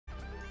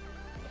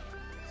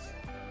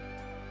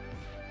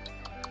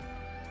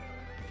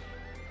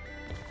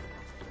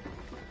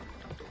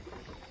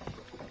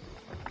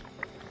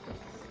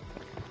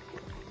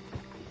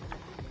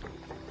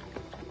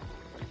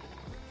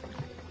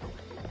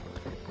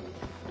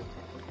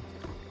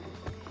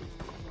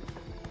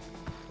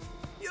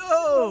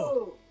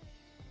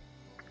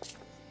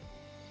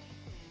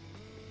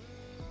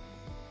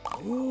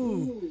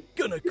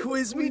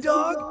quiz me,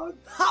 dog?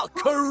 I'll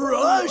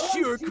crush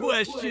your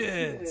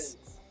questions!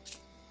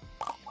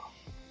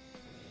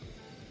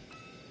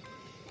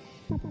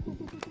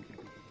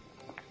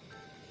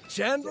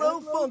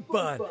 Chandlo Funk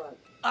Bun.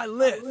 I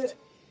lift.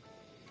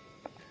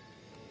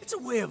 It's a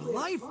way of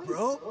life,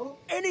 bro.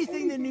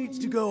 Anything that needs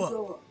to go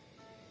up.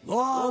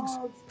 Logs,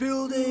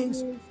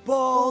 buildings,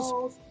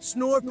 balls,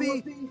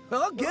 Snorpy,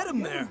 I'll get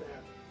them there.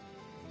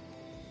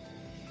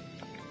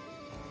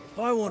 If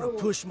I want to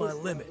push my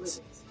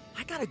limits,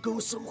 I gotta go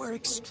somewhere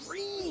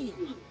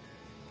extreme.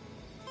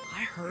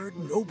 I heard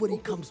nobody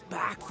comes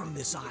back from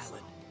this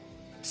island.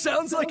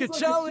 Sounds like a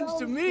challenge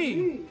to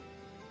me.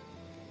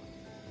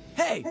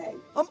 Hey,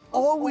 I'm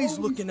always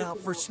looking out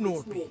for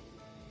Snorpy.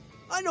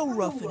 I know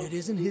roughing it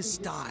isn't his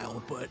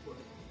style, but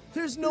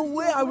there's no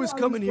way I was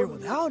coming here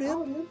without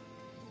him.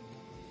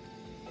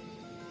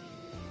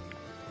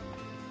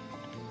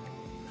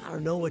 I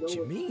don't know what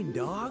you mean,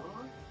 dog.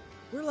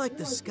 We're like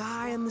the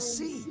sky and the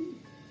sea.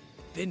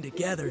 Been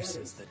together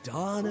since the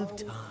dawn of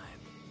time.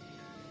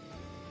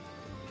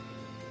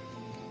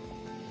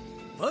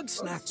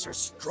 Bugsnaxx are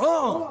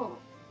strong.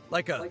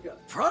 Like a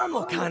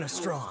primal kind of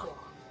strong.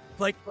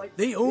 Like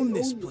they own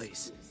this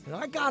place, and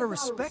I gotta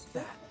respect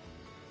that.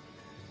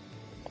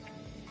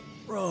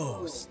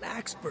 Bro,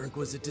 Snacksburg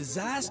was a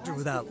disaster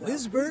without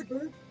Lizbert.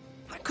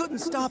 I couldn't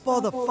stop all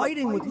the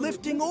fighting with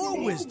lifting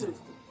or wisdom.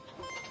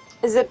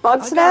 Is it I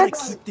gotta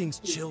Bugsnaxx? keep things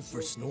chill for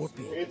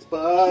Snorpy. It's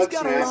Bugsnaxx. He's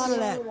got a lot of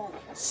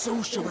that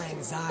social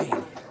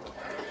anxiety.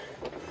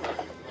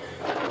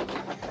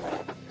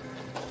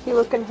 You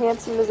looking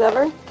handsome as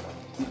ever?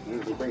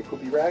 You bring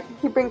poopy rag?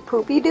 You bring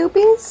poopy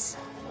doopies?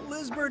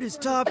 Lizbert is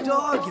top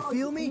dog, you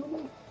feel me?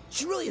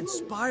 She really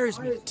inspires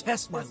me to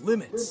test my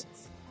limits.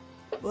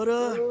 But,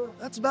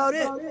 that's about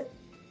it.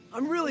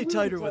 I'm really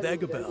tighter with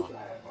Eggabell.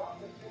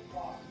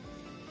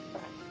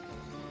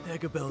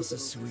 Eggabell's a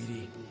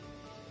sweetie.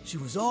 She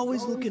was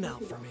always looking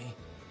out for me.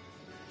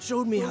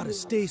 Showed me how to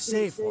stay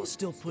safe while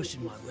still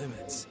pushing my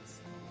limits.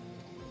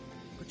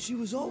 But she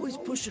was always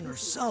pushing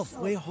herself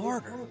way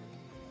harder.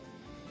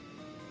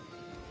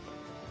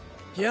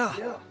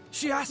 Yeah,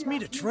 she asked me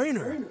to train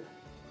her.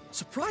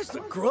 Surprised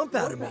the grump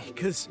out of me,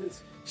 because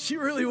she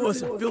really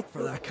wasn't built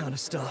for that kind of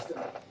stuff.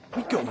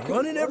 We'd go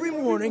running every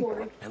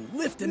morning and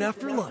lifting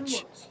after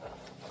lunch.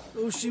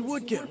 Though she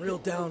would get real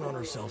down on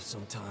herself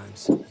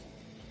sometimes.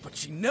 But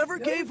she never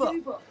gave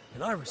up,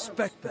 and I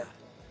respect that.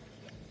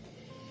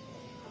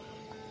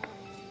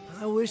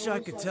 I wish I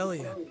could tell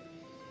you.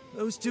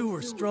 Those two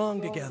were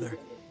strong together.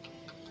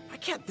 I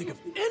can't think of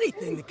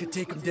anything that could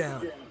take them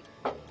down.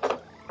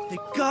 They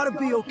gotta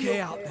be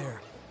okay out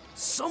there.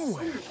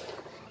 Somewhere.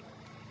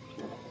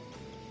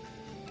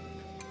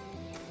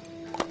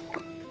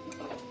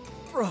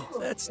 Bro,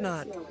 that's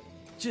not...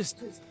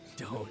 Just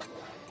don't.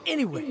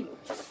 Anyway,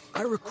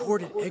 I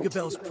recorded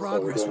Eggabell's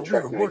progress while we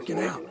were working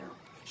out.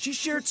 She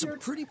shared some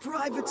pretty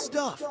private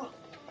stuff.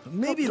 But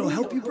maybe it'll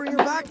help you bring her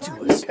back to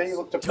us. Okay, you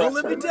look depressed. Don't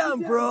let me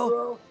down,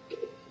 bro.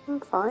 I'm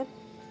fine.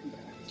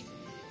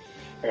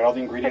 I got all the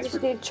I ingredients just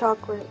for... need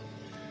chocolate.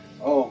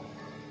 Oh.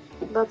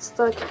 That's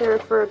the cure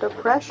for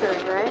depression,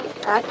 right?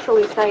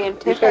 Actually, You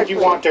scientifically. said you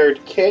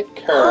wanted Kit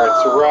Kats,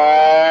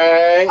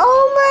 right?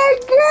 Oh my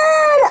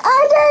god!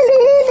 I don't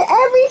eat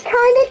every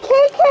kind of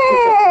Kit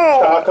Kat!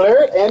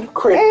 Chocolate and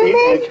crispy,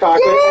 and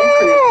chocolate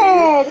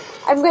and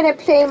crispy. I'm gonna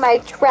play my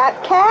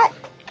trap cat,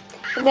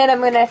 and then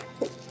I'm gonna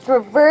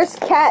reverse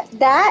cat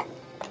that.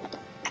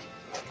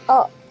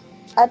 Oh,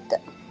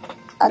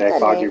 Nick,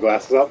 fog your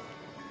glasses up.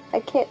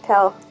 I can't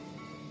tell.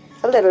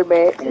 A little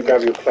bit. Let me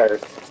grab your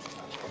pliers.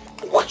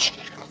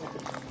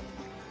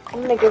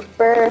 I'm gonna give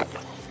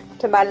birth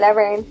to my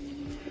lover.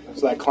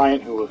 So that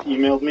client who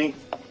emailed me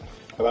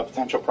about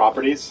potential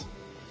properties,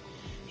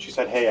 she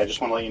said, hey, I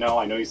just want to let you know,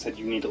 I know you said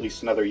you need at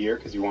least another year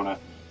because you want to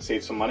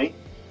save some money,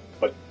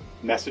 but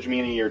message me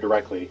in a year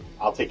directly.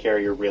 I'll take care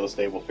of your real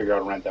estate. We'll figure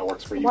out a rent that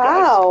works for you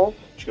Wow. guys.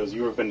 She goes,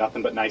 you have been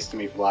nothing but nice to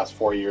me for the last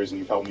 4 years, and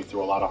you've helped me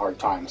through a lot of hard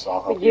times, so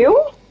I'll help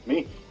you.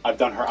 Me. I've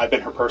been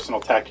her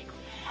personal tech.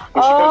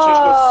 When she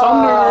goes,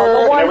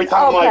 Sumner, and every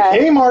time I'm like,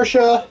 hey,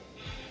 Marcia.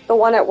 The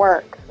one at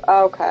work.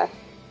 Okay.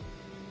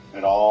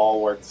 It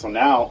all worked. So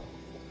now,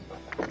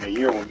 in a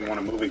year when we want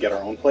to move and get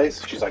our own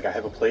place, she's like, I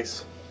have a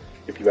place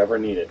if you ever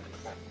need it.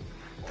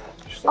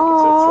 She's like,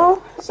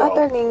 Oh,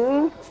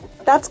 so,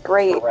 that's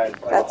great.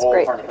 That's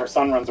great. Her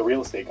son runs a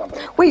real estate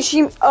company. Wait,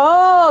 you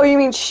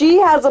mean she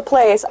has a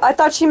place? I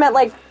thought she meant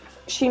like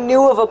she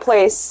knew of a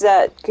place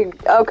that could,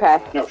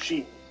 okay. No,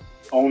 she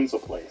owns a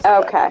place.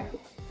 Okay.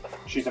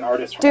 She's an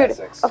artist from Dude,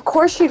 Essex. of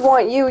course she'd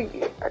want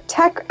you.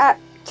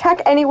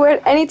 Tech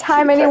anywhere,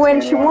 anytime, anywhere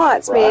she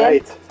wants,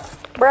 right. man.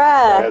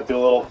 Bruh. I'd do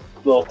a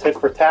little tit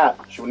for tat.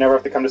 She would never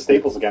have to come to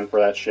Staples again for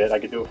that shit. I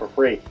could do it for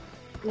free.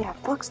 Yeah,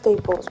 fuck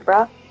Staples,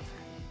 bruh.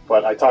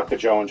 But I talked to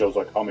Joe, and Joe's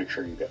like, I'll make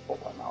sure you get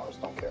full-time hours.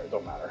 Don't care. It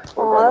don't matter.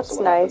 Oh, that's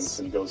nice.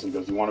 And he goes,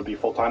 you want to be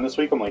full-time this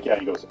week? I'm like, yeah.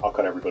 He goes, I'll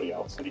cut everybody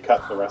else. And he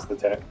cut the rest of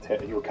the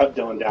he would cut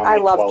Dylan down like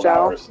 12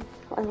 hours.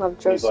 I love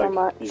Joe so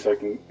much. He's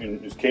like,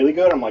 is Kaylee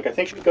good? I'm like, I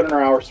think she's good in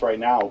her hours right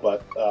now,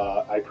 but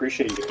I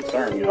appreciate your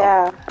concern, you know?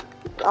 Yeah.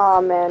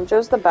 Oh man,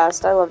 Joe's the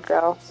best. I love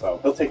Joe. So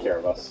he'll take care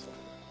of us.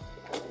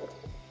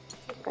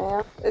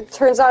 Yeah. It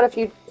turns out if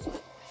you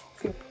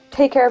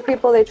take care of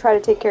people, they try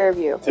to take care of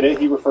you. Today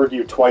he referred to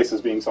you twice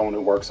as being someone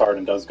who works hard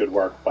and does good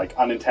work, like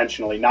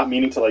unintentionally, not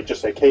meaning to like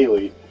just say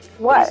Kaylee.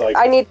 What? Like,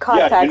 I need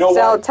context. Yeah, you know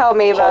what? Tell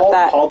me about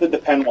that. Paul did the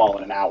pen wall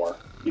in an hour.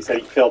 He said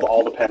he filled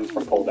all the pens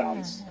from pull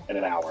downs in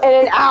an hour.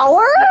 In an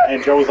hour? Yeah,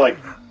 and Joe was like,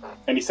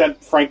 and he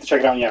sent Frank to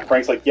check it out. And yeah,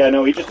 Frank's like, yeah,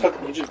 no, he just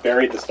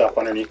buried the stuff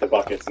underneath the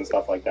buckets and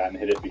stuff like that, and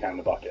hid it behind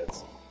the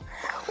buckets.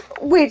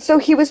 Wait, so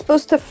he was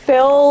supposed to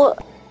fill?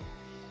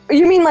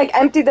 You mean like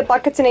empty the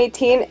buckets in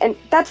 18? And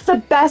that's the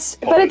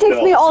best. But it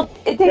takes me all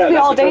day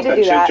to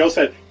do that. Joe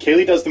said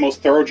Kaylee does the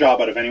most thorough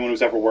job out of anyone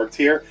who's ever worked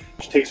here.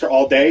 She takes her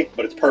all day,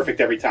 but it's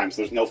perfect every time. So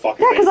there's no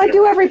fucking. Yeah, because I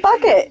do every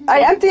bucket. I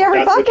empty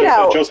every bucket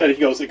out. Joe said it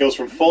goes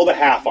from full to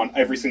half on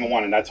every single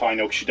one, and that's how I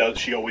know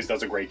she always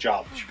does a great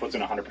job. She puts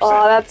in 100%.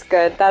 Oh, that's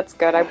good. That's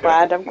good. I'm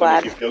glad. I'm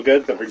glad. Does you feel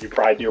good? That brings you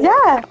pride to your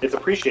yeah. work. It's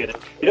appreciated.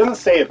 He doesn't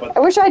say it, but I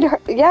wish I'd.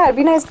 Yeah, it'd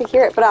be nice to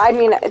hear it, but I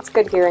mean, it's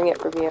good hearing it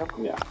from you.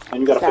 Yeah,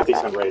 and you got a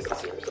 50-cent raise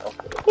this year, so.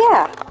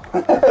 Yeah.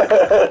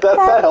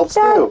 that helps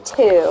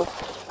too.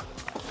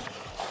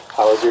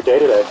 How was your day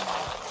today?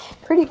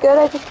 Pretty good.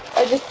 I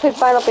just played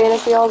Final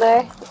Fantasy all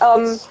day.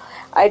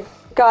 I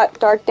got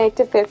Dark Knight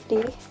to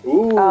 50.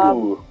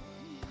 Ooh.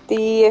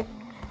 The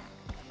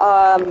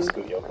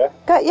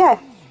okay?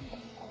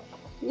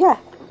 Yeah.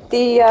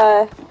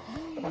 The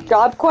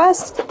job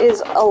quest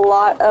is a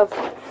lot of.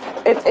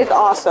 It's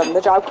awesome.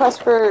 The job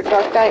quest for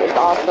Dark Knight is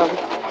awesome.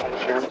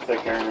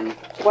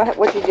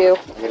 What'd you do?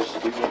 I got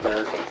us sweet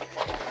milk.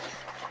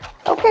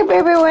 Okay,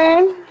 baby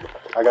Wayne.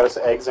 I got us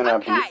eggs and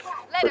beef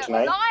for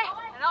tonight.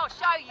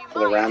 For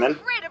the ramen.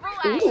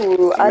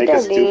 Ooh, make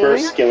a super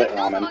skillet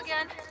ramen.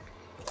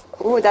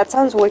 Ooh, that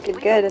sounds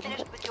wicked good.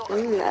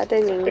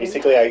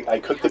 Basically, I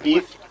cook the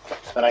beef,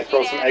 then I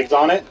throw some eggs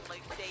on it,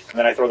 and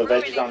then I throw the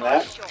veggies on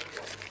that,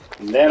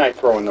 and then I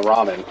throw in the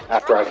ramen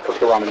after I've cooked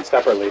the ramen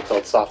separately until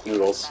it's soft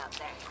noodles.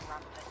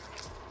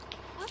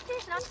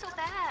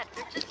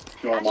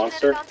 You want a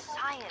monster?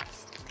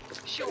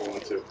 Sure. I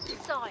want to.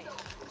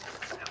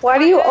 Why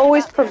do you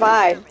always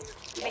provide?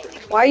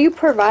 Why are you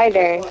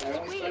providing?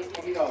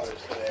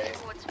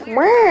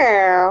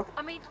 Wow.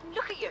 I mean,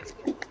 look at you.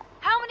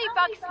 How many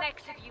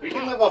Bugsnaxx have you We had?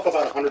 can live off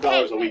about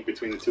 $100 a week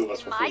between the two of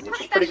us for food,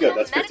 which is pretty good.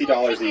 That's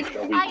 $50 each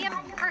a week. I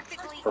am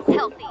perfectly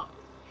healthy.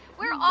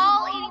 We're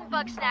all eating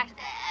Bugsnaxx,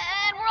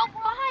 and we're all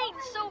fine.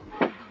 So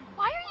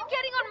why are you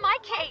getting on my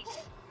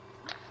case?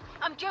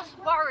 I'm just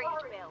worried,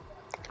 Bill.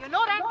 You're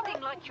not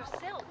acting like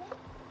yourself.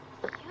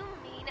 You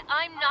mean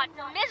I'm not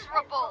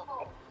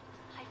miserable?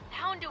 I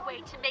found a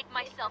way to make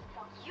myself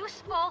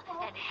useful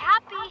and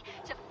happy,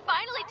 to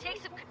finally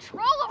take some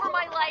control over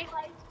my life.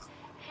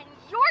 And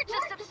you're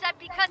just upset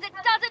because it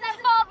doesn't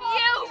involve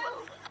you!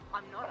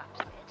 I'm not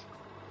upset.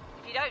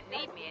 If you don't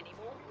need me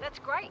anymore, that's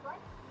great.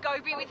 Go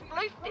be with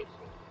Floofty.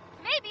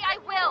 Maybe I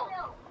will.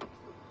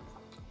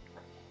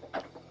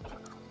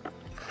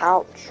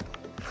 Ouch.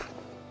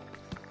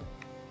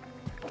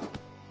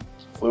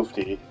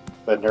 Floofty.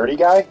 The nerdy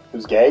guy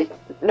who's gay?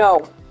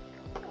 No.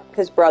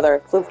 His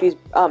brother. Floofty's,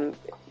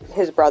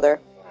 his brother.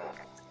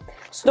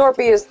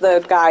 Snorpy is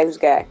the guy who's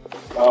gay.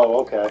 Oh,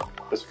 okay.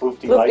 Does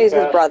Floofty Floofty like is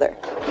that? his brother.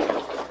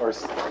 Or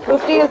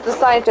Floofty is the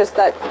scientist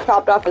that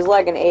chopped off his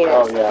leg and ate it.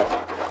 Oh, yeah.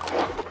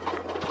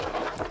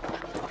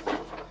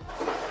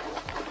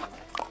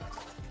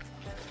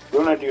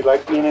 Luna, do you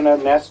like being in a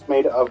nest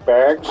made of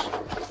bags?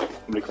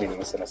 I'm gonna clean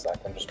this in a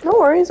second. Just No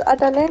worries,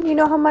 Adalyn. You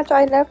know how much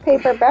I love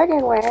paper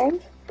bagging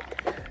wearing.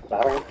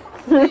 Nothing.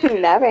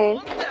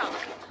 Nothing.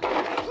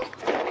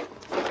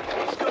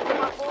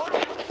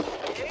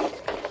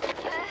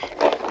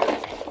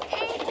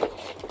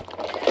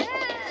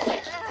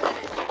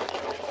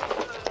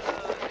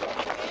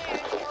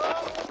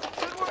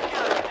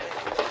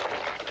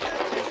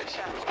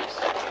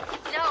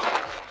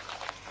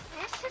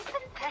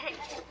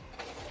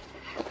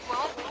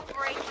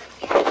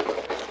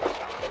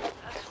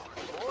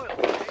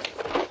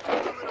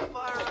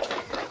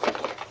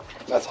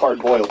 That's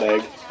hard-boiled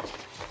egg.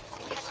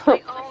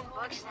 My own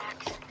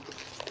Bugsnaxx.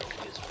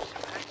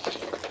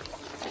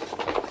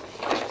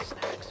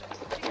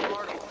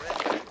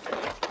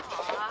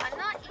 Aw,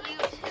 not you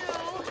too.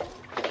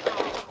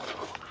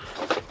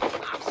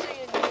 I'm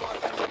saying you are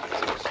doing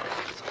business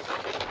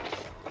snacks.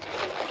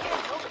 I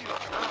can't help you,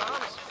 I'm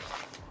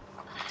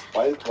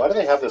honest. Why do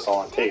they have this all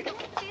on tape? I'm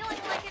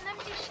feeling like an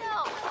empty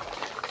shell.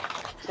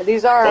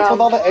 These are, What's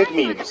with all the egg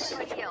memes?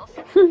 Everybody else.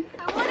 I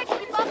want to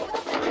keep up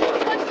with the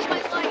rest of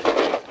my life.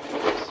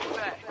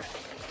 Back.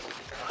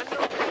 I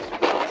know things are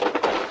tough.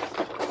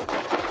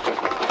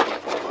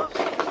 Loves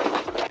you.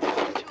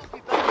 But you'll be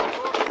back to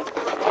normal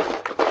forever.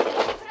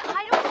 But I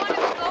don't want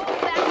to go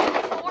back to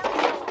normal. I don't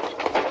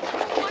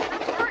want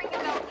her worrying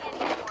about me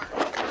anymore.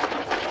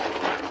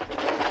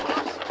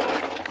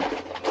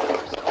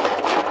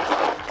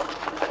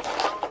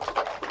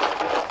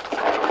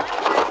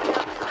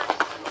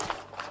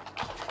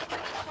 I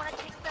just want to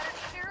take better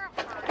care of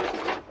her.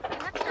 And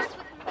that starts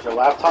with me. Your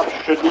laptop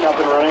should be up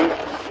and running.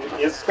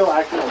 is still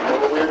acting a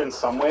little weird in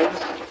some ways,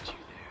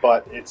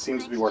 but it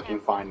seems to be working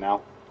fine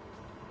now.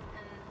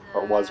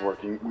 Or was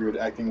working weird,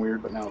 acting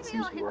weird, but now it Maybe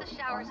seems I'll to be hit the working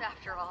showers fine.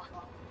 after all.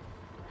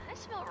 I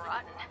smell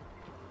rotten.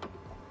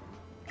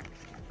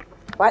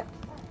 What?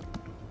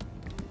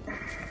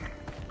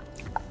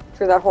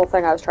 Through that whole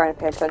thing, I was trying to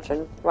pay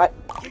attention. What?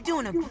 You're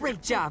doing a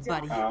great job,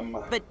 buddy.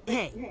 Um, But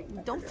hey,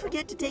 don't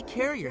forget to take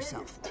care of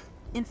yourself.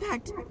 In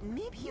fact,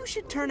 maybe you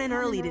should turn in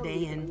early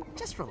today and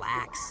just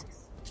relax.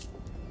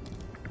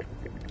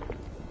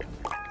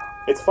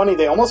 It's funny,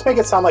 they almost make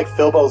it sound like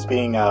Filbo's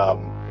being, they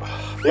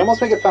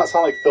almost make it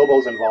sound like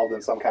Filbo's involved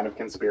in some kind of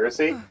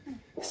conspiracy.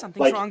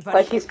 Something's Like- wrong, buddy.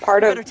 Like he's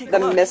part You of better take a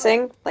them look.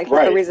 missing? Like he's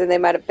Right. the reason they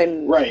might have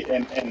been... Right,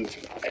 and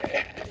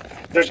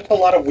there's just a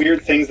lot of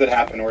weird things that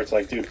happen where it's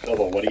like, dude,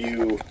 Filbo, what do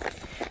you...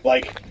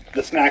 Like,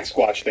 the snack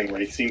squatch thing where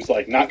he seems to,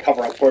 like, not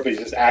cover up for it, but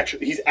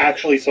he's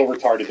actually so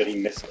retarded that he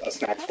missed a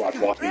snack squatch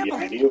walking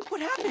behind you.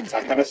 What happened?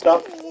 That kind of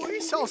stuff.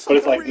 We saw But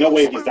it's like, no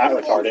way he's that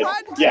spooky walk retarded.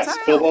 right into Yes, town.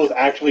 Filbo's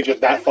actually just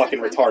that It was fucking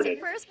harmless retarded. at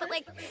first, but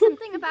like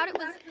something about it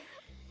was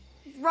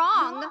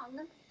wrong.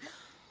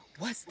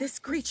 Was this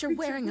creature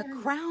wearing a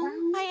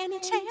crown by any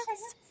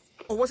chance?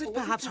 Or was it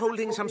perhaps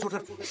holding some sort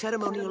of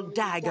ceremonial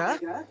dagger?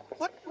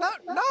 What?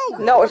 No.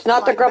 No, it's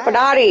not the Like that.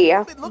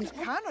 Grumpinati. It looked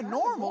kind of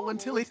normal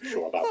until it.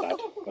 Sure about that.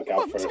 Look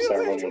out for the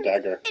ceremonial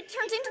dagger. It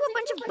turned into a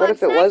bunch of What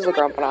if it was the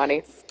Bugsnaxx Grumpinati? and,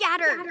 like,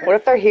 scattered. What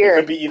if they're It here?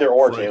 could be either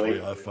or, Frankly,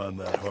 Jaylee. I find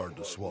that hard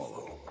to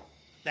swallow.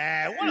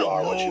 What You a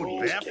are what you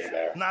load, eat, Beth.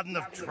 K-Bear. Not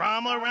enough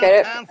drama around Get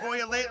it? town for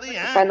you lately,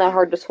 I huh? find that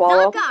hard to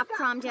swallow. Knock off,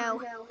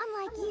 Cromdo.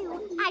 Unlike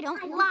you, I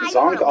don't lie.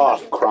 Zonk really.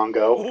 off,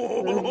 Krongo.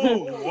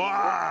 Oh,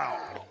 wow.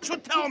 So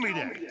tell me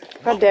then.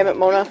 God damn it,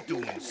 Mona. What were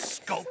you doing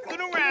skulking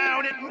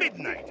around at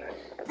midnight?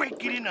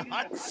 Breaking into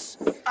huts?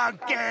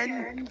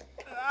 Again?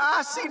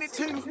 I seen it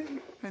too,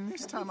 and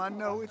this time I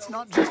know it's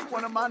not just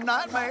one of my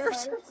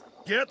nightmares.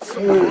 Get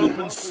some grump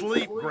and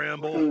sleep,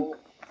 Gramble.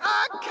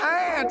 I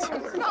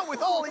can't. Not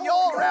with all of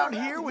y'all around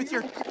here with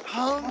your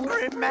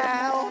hungry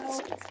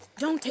mouths.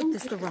 Don't take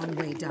this the wrong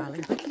way,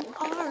 darling, but you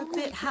are a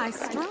bit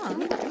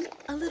high-strung.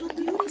 A little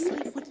beauty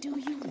sleep would do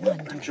you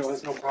wonders. Joe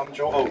has no problem,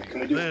 Joe. Oh,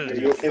 can we do Then are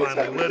you you okay with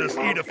finally that? let us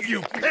eat a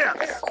few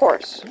pets. Of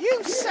course.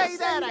 You say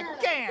that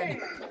again.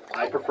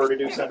 I prefer to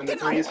do 7 to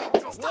 3s.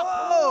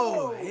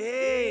 Whoa!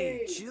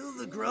 Hey, chill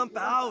the grump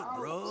out,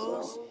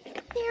 bros.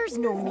 There's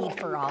no need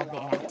for all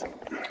that.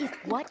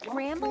 If what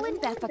Gramble and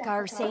Beffica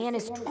are saying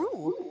is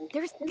true,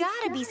 there's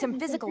gotta be some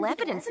physical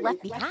evidence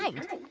left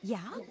behind. Yeah?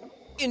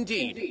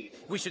 Indeed.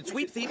 We should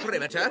sweep the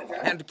perimeter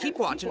and keep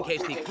watch in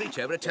case the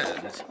creature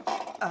returns.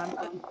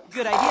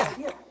 Good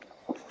idea.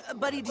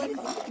 Buddy, do you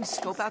think you can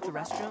scope out the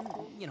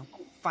restroom? You know,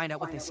 find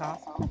out what they saw?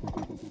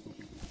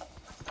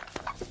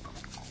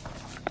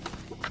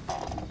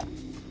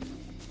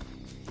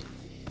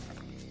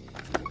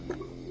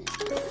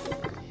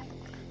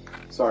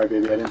 Sorry,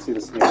 baby, I didn't see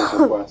the sneaker's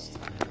request.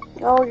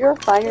 No, you're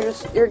fine.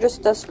 You're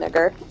just a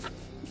snigger.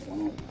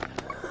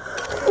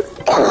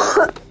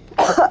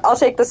 I'll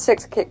take the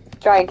 6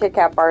 giant Kit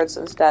Kat bars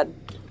instead.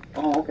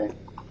 Oh, okay.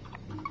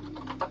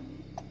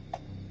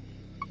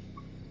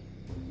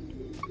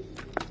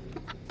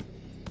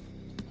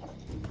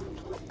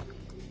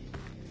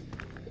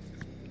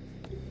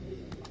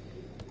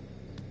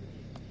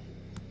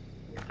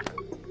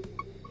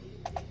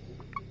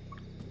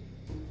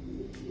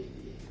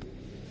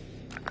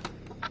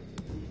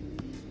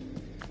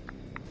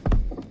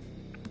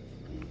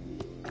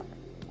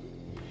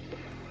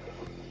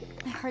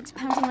 My heart's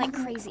pounding like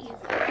crazy.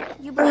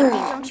 You believe me,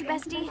 don't you,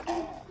 bestie?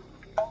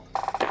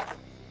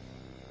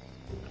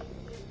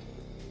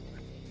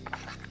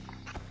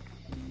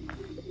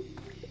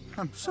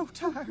 I'm so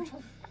tired,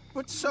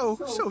 but so.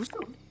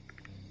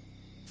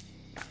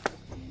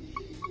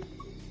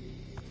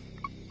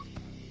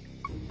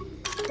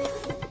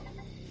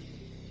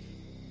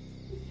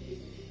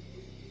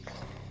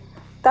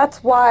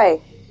 That's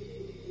why.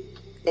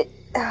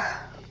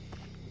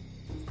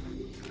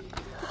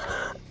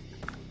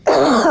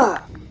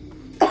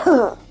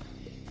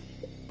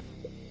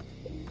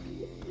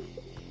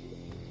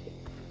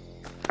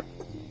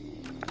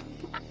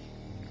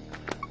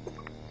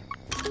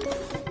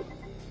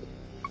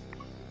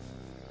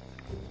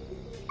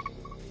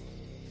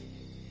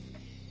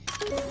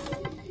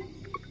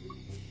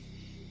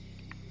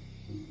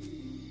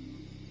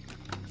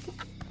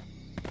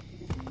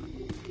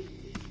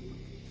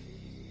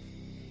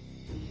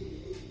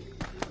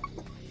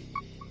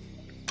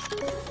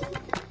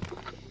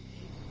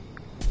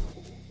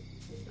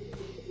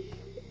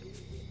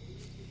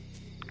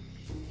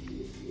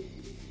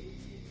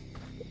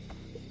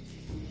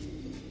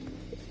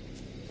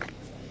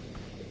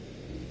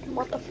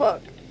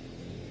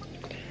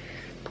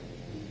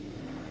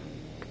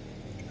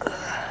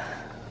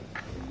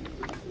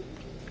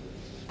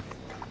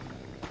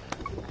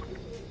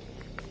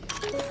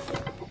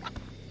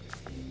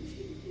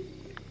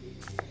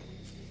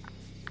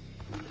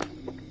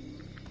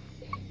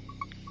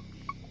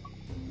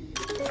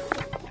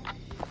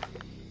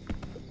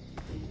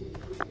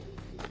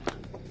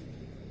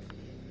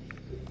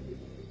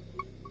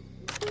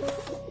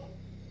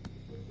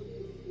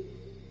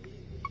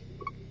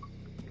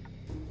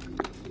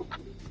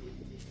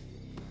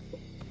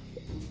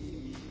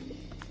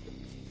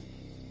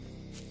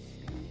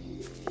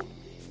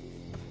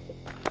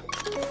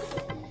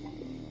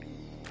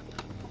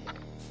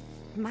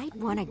 Might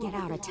want to get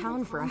out of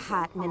town for a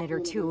hot minute or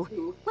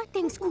two. Let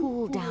things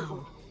cool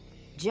down.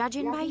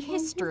 Judging by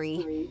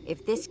history,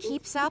 if this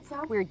keeps up,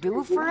 we're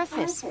due for a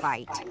fist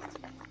fight.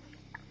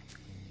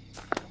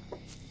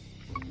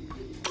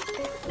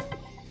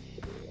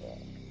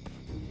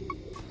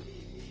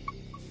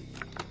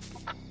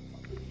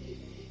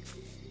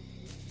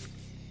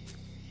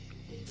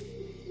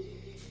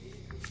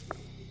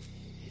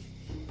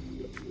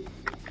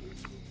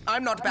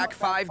 I'm not back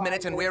 5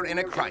 minutes and we're in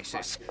a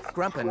crisis.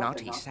 Grumpa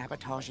Naughty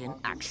sabotage in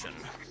action.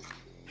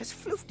 Has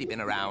Floofty been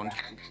around?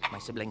 My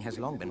sibling has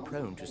long been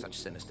prone to such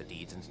sinister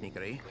deeds and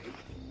sneakery.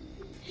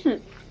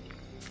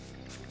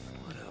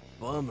 What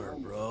a bummer,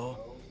 bro.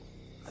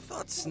 I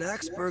thought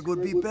Snacksburg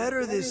would be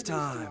better this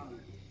time.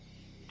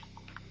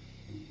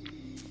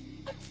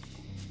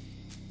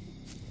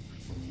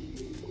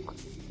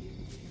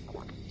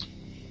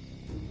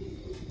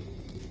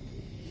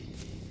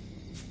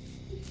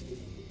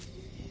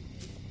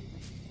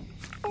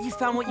 You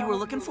found what you were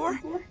looking for?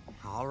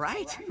 All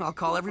right, I'll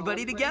call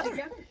everybody together.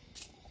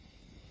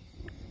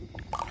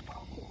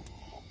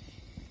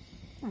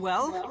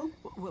 Well,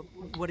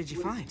 what did you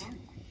find?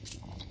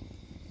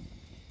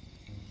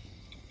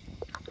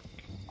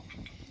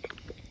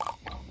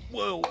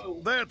 Well,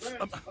 that's...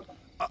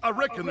 I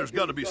reckon there's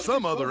got to be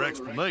some other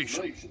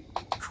explanation.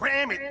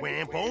 Cram it,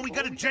 Wampo. We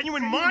got a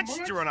genuine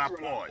monster on our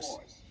paws.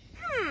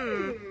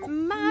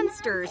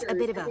 Monster's a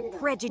bit of a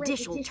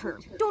prejudicial term,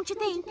 don't you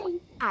think?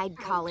 I'd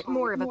call it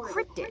more of a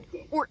cryptid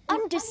or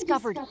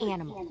undiscovered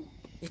animal.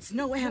 It's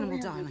no animal,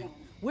 darling.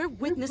 We're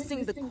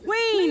witnessing the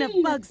queen of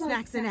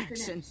Bugsnaxx in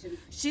action.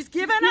 She's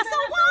given us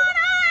a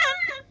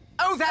warning!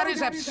 Oh, that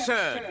is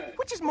absurd.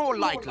 Which is more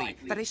likely,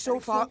 that a so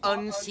far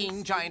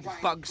unseen giant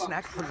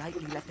Bugsnaxx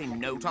politely left a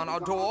note on our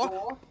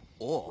door?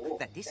 Or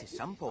that this is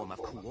some form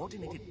of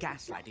coordinated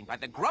gaslighting by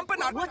the Grumpa.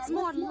 What's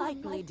more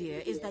likely,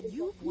 dear, is that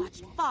you've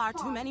watched far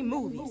too many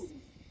movies. Well,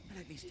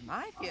 at least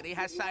my theory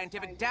has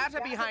scientific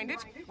data behind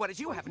it, whereas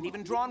you haven't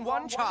even drawn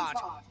one chart.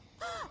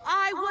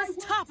 I was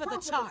top of the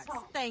charts,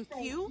 thank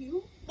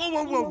you.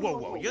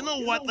 Whoa. You know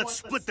what? Let's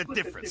split the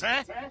difference,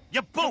 huh?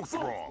 You're both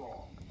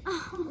wrong.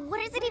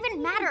 What does it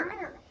even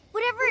matter?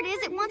 Whatever it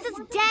is, it wants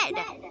us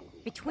dead.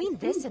 Between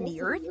this and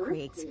the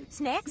earthquakes,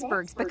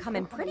 Snacksburg's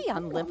becoming pretty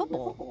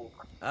unlivable.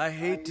 I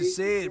hate to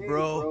say it,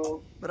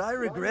 bro, but I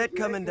regret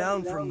coming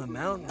down from the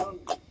mountain.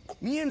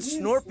 Me and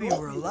Snorpy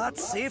were a lot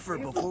safer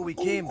before we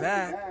came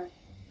back.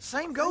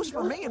 Same goes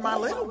for me and my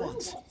little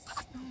ones.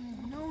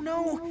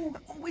 No.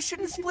 We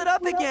shouldn't split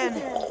up again.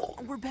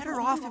 We're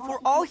better off if we're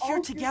all here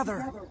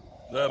together.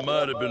 That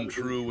might have been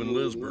true when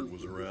Lisbeth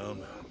was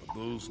around, but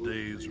those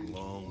days are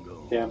long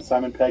gone. Damn,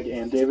 Simon Pegg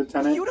and David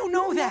Tennant. You don't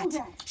know that.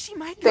 She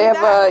might They come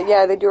have back.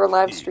 yeah, they do our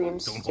live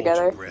streams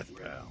together.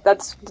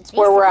 That's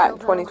where we're at in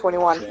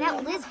 2021.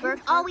 Without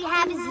Lisbeth, all we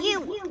have is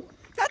you.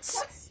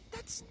 That's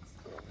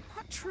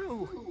not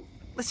true.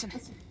 Listen,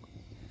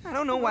 I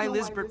don't know why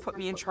Lisbeth put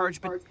me in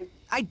charge, but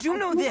I do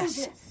know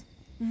this.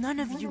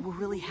 None of you were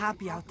really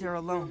happy out there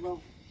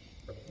alone.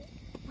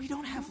 We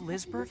don't have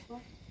Lisbeth,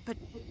 but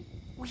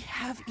we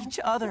have each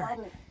other.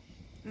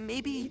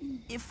 Maybe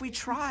if we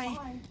try,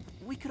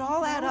 we could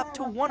all add up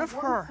to one of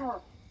her.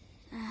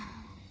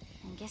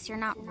 I guess you're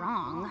not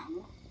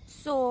wrong.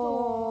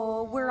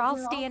 So, we're all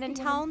staying in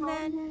town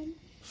then?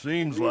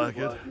 Seems like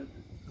it,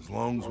 as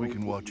long as we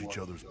can watch each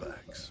other's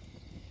backs.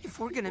 If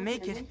we're gonna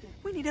make it,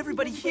 we need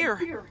everybody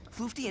here.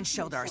 Floofty and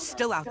Shelda are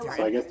still out there.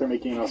 So I guess they're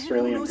making an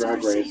Australian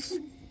drag race.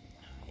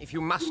 If you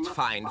must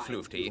find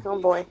Floofty,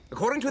 Oh boy.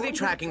 according to the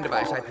tracking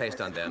device I placed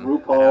on them,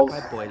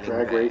 RuPaul's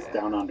Drag Race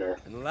Down Under.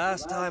 And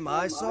last time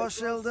I saw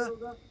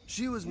Shelda,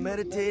 she was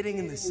meditating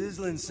in the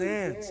sizzling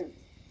sands.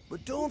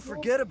 But don't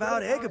forget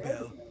about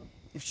Eggabell.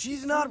 If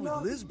she's not with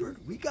Lisbeth,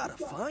 we gotta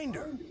find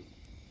her.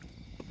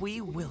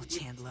 We will,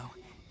 Chandlo.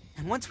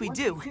 And once we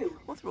do,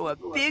 we'll throw a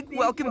big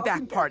welcome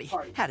back party.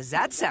 How does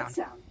that sound?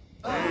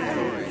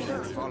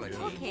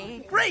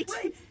 Okay. Great!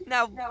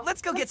 Now,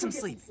 let's go get some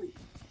sleep.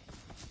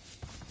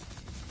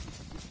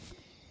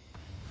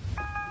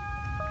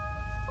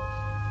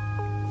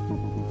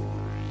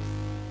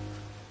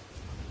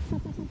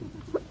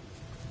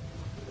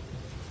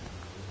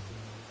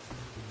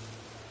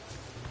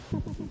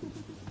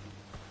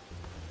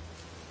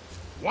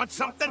 Want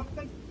something?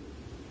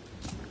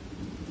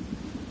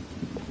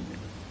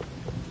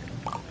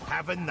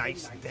 Have a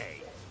nice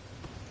day.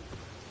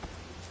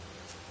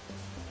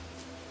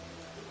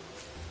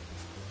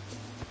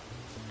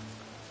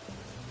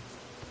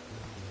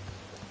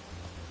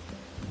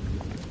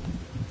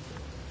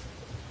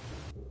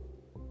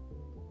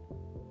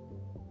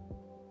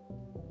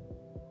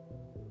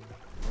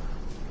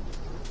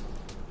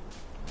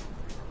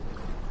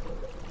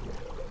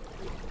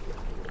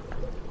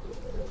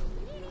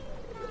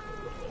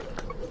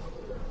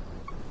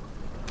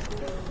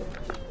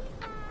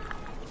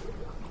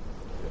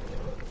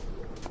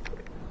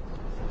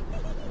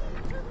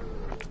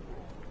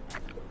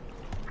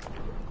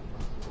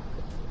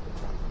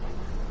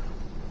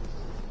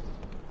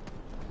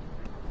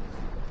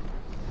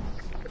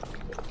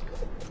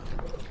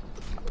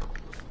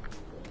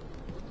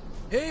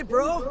 Hey,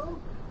 bro.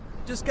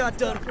 Just got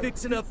done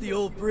fixing up the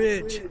old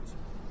bridge.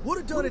 Would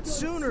have done it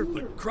sooner,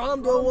 but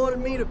Cromdo wanted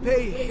me to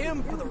pay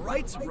him for the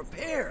rights of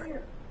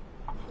repair.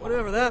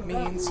 Whatever that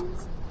means.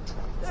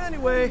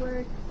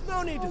 Anyway,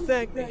 no need to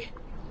thank me.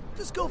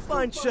 Just go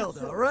find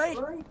Shelda, alright?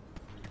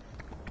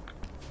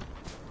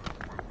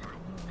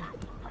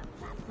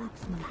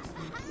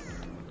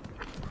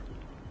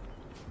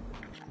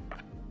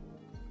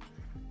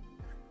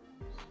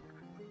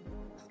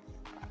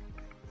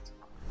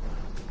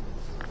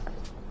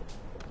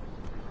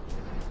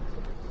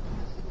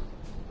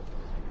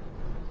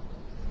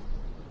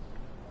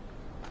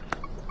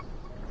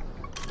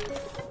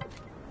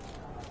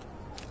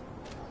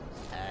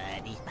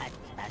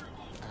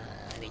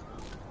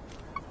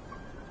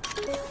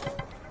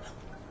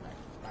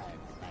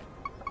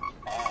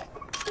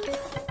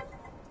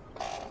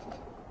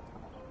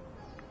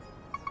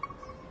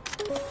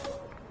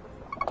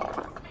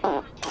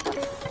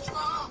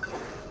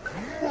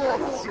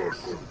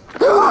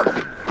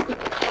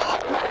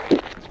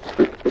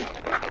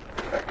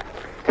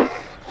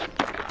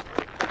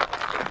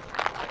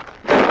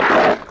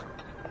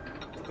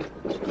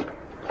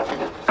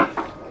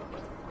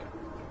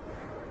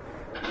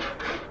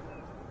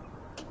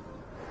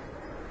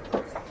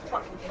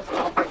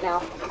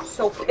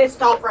 So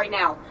pissed off right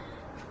now.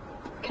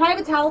 Can I have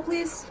a towel,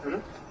 please? Mm-hmm.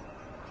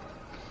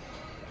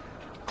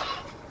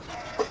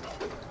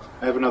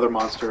 I have another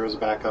monster as a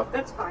backup.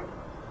 That's fine.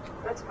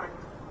 That's fine.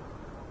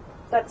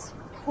 That's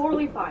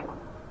totally fine.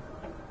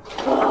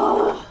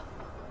 Ugh.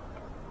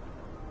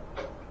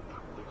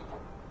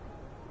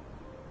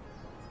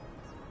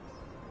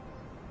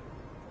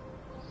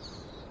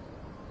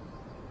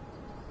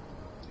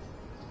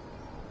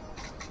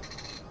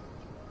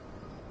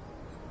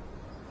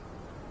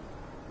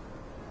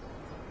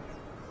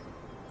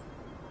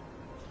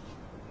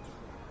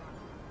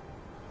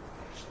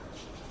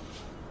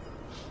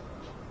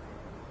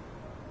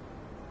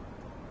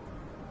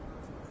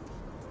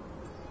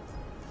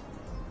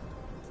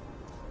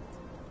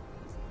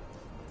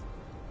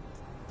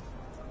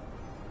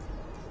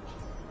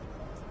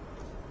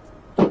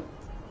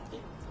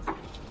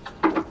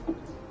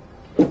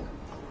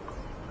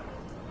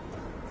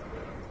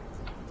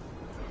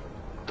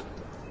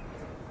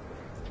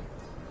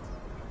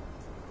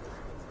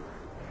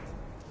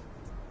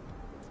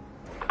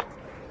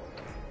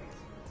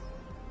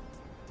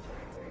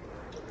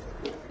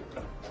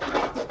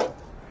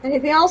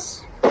 Anything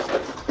else?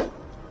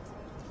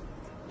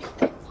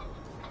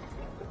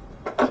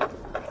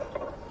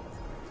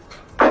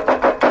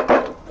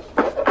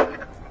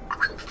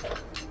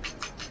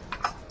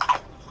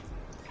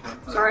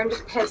 Sorry, I'm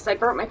just pissed. I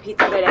burnt my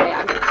pizza today.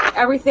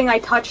 Everything I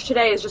touch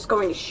today is just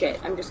going to shit.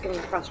 I'm just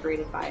getting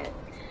frustrated by it.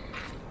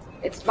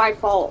 It's my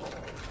fault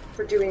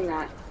for doing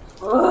that.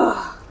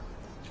 Ugh.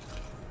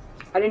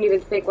 I didn't even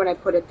think when I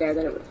put it there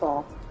that it would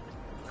fall.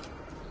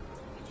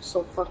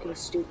 So fucking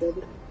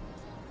stupid.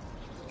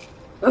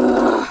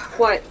 Ugh.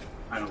 What?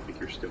 I don't think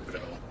you're stupid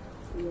at all.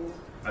 Yeah.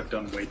 I've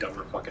done way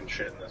dumber fucking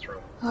shit in this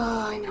room.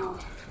 Oh, I know.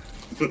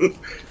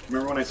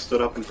 Remember when I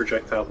stood up and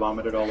projectile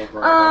vomited all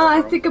over our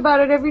I think about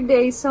it every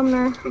day,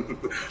 Sumner.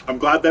 I'm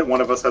glad that one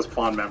of us has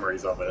fond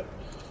memories of it.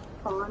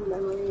 Fond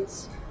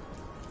memories.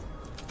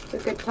 The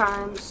good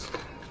times.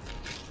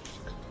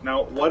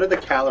 Now, what do the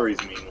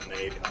calories mean when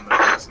they eat on the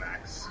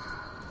Bugsnaxx?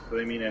 Do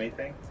they mean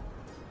anything?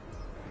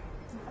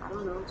 I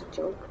don't know, it's a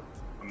joke.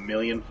 1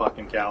 million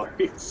fucking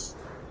calories.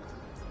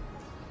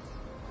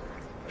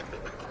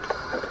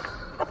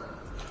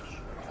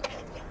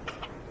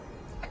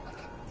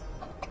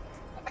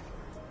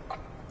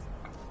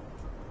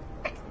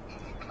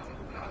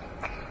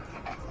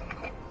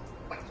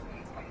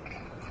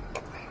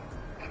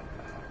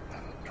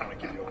 Trying to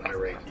give you a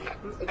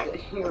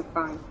Reiki. You're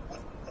fine.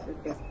 You're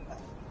good. Can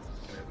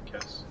I have a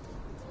kiss?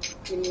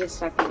 Give me a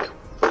second.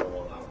 I'll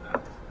allow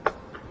that.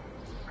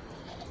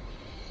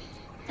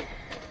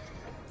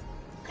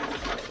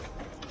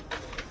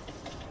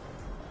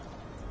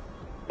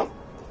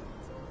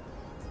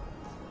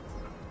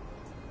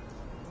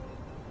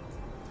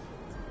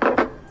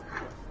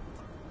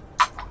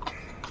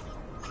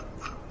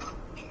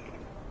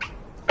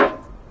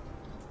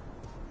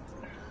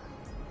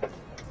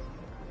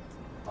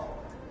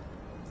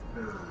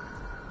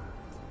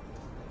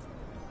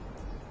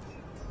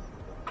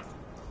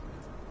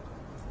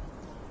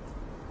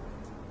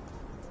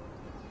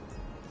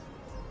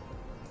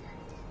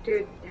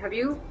 Dude, have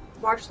you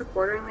watched The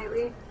Quartering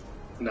lately?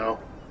 No.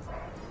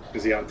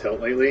 Is he on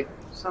tilt lately?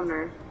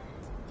 Sumner.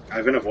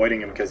 I've been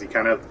avoiding him because he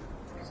kind of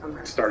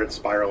Sumner. started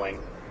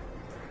spiraling.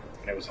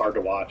 And it was hard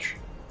to watch.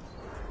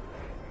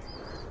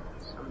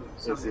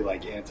 Sumner. Is he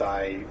like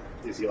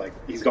is he like,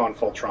 he's gone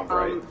full Trump,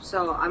 right?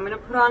 So I'm gonna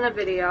put on a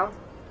video.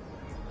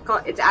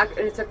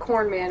 It's a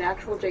Corn Man,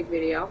 actual Jake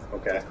video.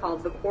 Okay. It's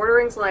called The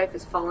Quartering's Life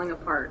is Falling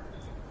Apart.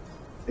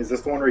 Is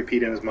this the one where he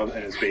peed in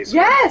his basement?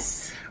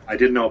 Yes! I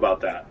didn't know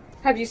about that.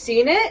 Have you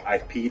seen it? I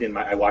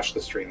watched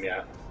the stream,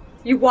 yeah.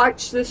 You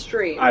watched the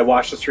stream. I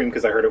watched the stream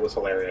because I heard it was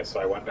hilarious, so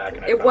I went back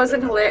and It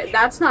wasn't hilarious.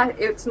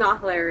 It's not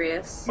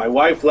hilarious. My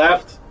wife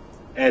left,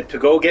 and to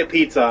go get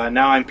pizza, and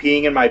now I'm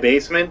peeing in my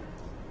basement.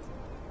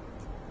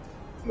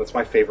 That's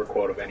my favorite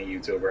quote of any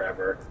YouTuber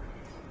ever.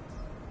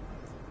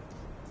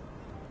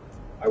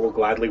 I will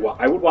gladly watch.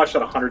 I would watch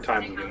that 100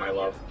 times with you, my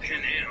love.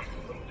 Pan Am,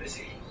 a little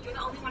busy. You're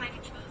the only one I can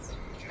trust.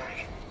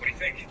 What do you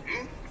think?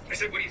 I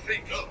said, what do you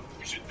think? Oh,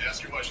 we should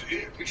ask her why she's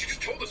here. She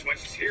just told us why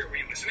she's here. Were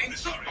you listening?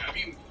 Sorry, I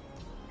mean,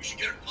 we should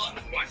get her a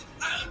gun. What?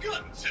 A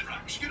gun, said Rock.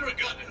 We should get her a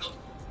gun to help.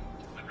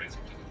 My brain's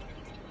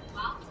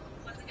Well,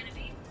 what's it gonna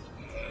be?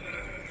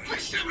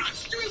 Please, Samurai,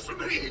 steal it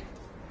from me!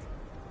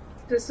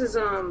 This is,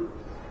 I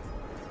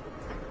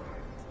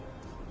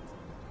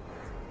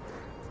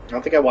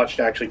don't think I watched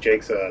actually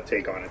Jake's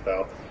take on it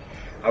though.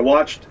 I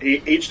watched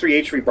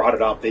H3H3 brought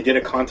it up. They did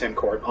a content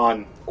court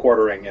on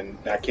quartering, and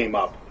that came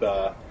up.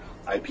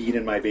 I peed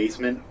in my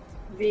basement.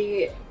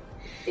 Basement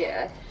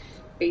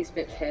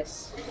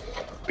piss.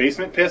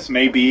 Basement piss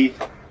may be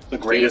the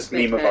greatest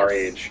meme of our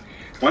age.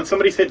 Once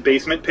somebody's hit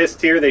basement piss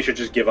tier, they should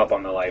just give up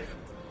on their life.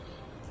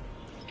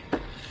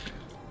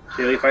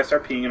 Kaylee, if I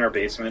start peeing in our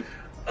basement,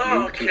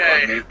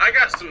 okay, I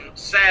got some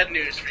sad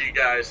news for you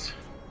guys.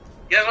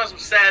 You guys want some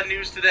sad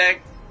news today?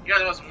 You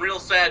guys want some real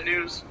sad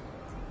news?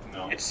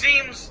 No. It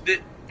seems that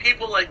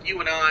people like you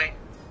and I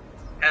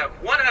have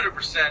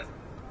 100%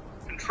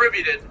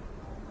 contributed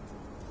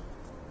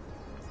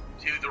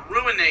to the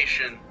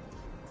ruination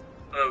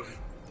of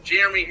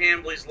Jeremy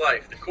Hambley's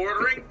life. The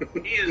quartering,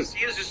 he is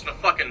just in a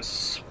fucking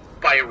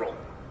spiral.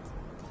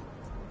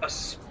 A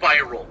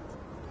spiral.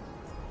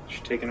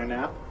 She's taking a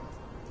nap.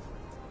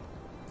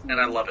 And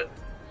I love it.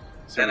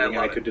 Something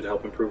I could do to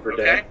help improve her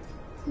day.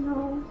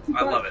 No,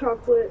 I love it.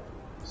 chocolate.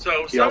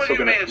 So some of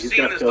you may have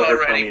seen this fill her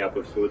already. tummy up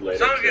with food later.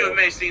 Some of you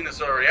may have seen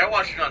this already. I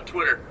watched it on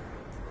Twitter.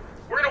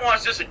 We're gonna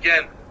watch this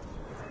again.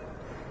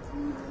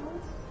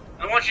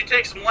 I want you to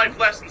take some life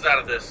lessons out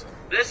of this.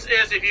 This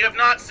is, if you have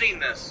not seen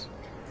this,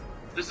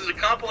 this is a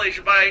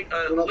compilation by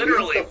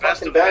literally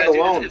Best of bag Bad.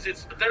 alone.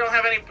 They don't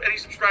have any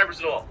subscribers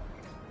at all.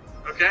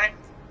 Okay,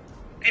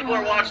 people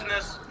are watching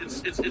this.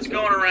 It's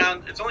going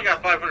around. It's only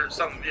got 500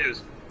 something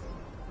views.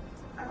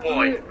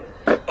 Boy,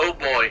 oh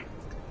boy,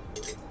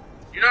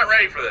 you're not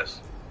ready for this.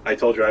 I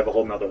told you I have a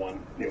whole nother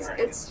one.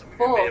 It's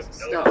full of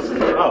stuff.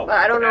 Oh. But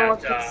I don't know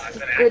if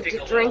it's good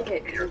to drink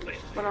it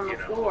when on the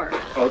floor.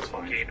 Oh, it's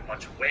fine. Gained a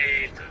bunch of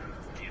weight.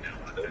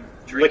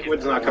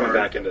 Liquid's not coming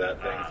back into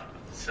that thing.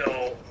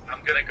 So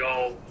I'm gonna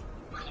go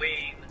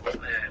clean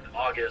in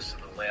August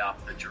and lay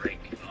off the drink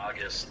in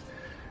August.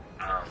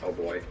 Oh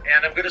boy.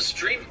 And I'm gonna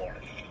stream more.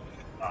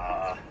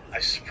 I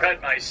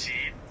spread my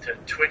seed to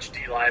Twitch D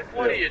Live.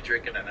 What are you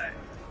drinking tonight?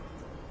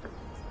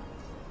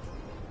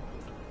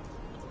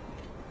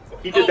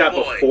 He did that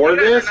boy, before you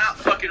guys this? are not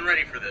fucking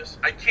ready for this.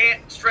 I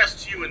can't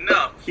stress to you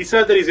enough. He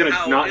said that he's going to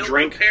how not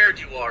drink ill-prepared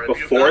you are. If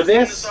before you've not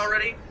this? Seen this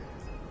already,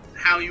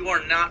 how you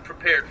are not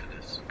prepared for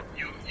this.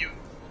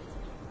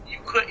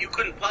 You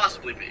couldn't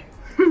possibly be.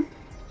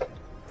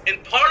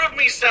 And part of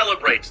me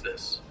celebrates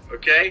this.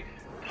 Okay,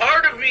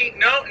 part of me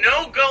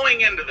no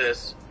going into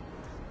this.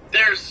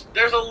 There's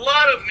a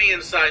lot of me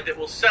inside that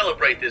will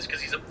celebrate this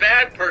because he's a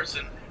bad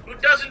person who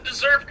doesn't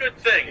deserve good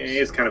things. He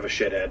is kind of a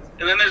shithead.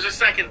 And then there's a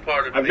second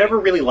part of me. I've never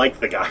really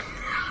liked the guy.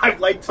 I've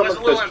liked some There's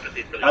of a little the.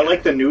 empathy for the I guy.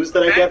 like the news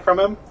that I Okay? get from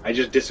him. I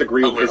just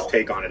disagree with his little.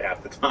 take on it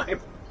half the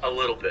time. A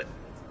little bit.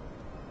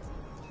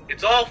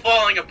 It's all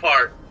falling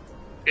apart.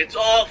 It's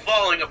all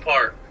falling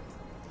apart.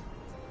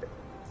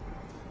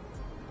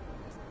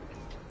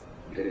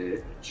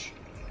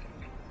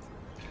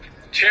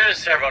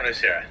 Cheers to everyone who's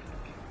here.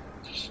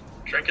 Just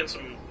drinking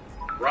some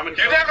rum and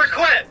You coke. never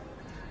quit!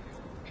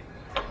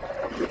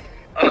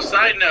 On a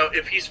side note,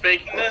 if he's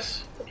faking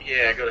this,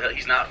 yeah, go to hell.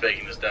 He's not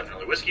faking this,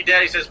 definitely. Whiskey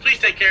Daddy says, please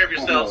take care of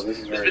yourselves. Oh, this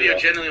is This very video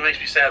rough. genuinely makes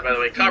me sad, by the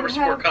way. Cover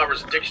support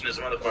Cover's addiction is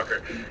a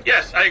motherfucker.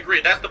 Yes, I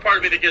agree. That's the part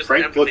of me that gives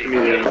Frank empathy. looked at me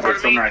the The other other day part and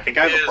of said, me "Sumner, I think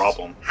I have a is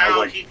problem." I was how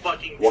like, he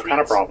fucking what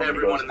kind of treats problem? He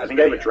everyone goes, in I this think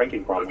I have a video.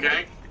 drinking problem.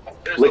 Okay?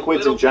 There's a Liquids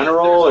little in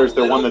general, bit- or is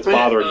there one there's that's a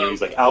little bothering bit you? of-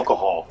 He's like,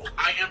 alcohol.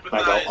 I And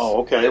empathize. I go,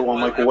 oh, okay. Well,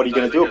 I'm like, well, what are you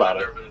going to do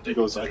about it? He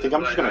goes, I think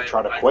I'm just going to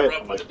try to quit.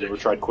 I'm like, you ever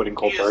tried quitting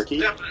cold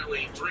turkey?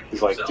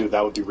 He's like, dude,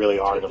 that would be really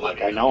hard. I'm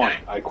like, I know.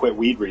 I quit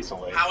weed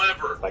recently.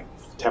 However, Like,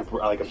 I'm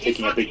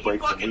taking a big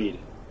break from weed.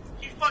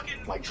 he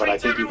fucking Like, but I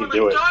treats think you can everyone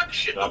do like it. dog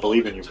shit. And I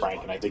believe in you,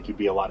 Frank, and I think you'd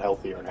be a lot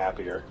healthier and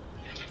happier.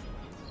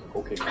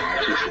 Okay, man,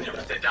 I appreciate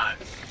that. They died.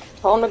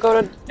 Tell him to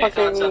go to Any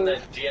thoughts on fucking,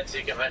 the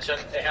GNC convention?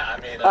 Yeah,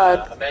 I mean,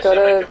 go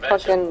to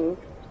fucking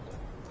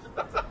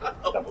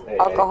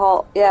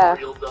alcohol, yeah.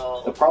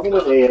 The problem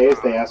with AA is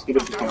they ask you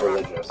to become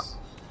religious.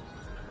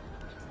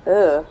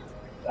 Ugh.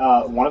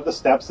 One of the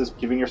steps is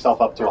giving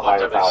yourself up to a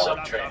higher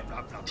power.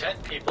 10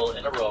 people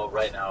in a row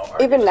right now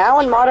are Even now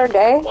in modern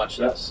day, watch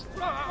this.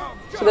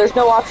 so there's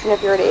no option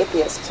if you're an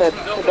atheist to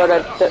go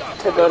to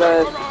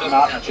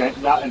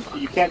Not,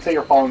 you can't say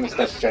you're following the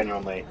steps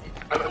genuinely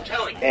I'm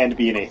telling you. and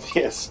be an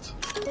atheist.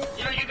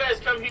 You know, you guys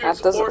come here That and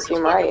doesn't support seem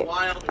this right. fucking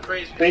wild and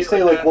crazy They shit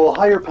say like like, well,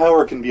 higher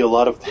power can be a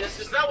lot of that. things.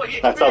 This is not what he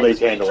That's how they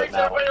experiences. handle He it treats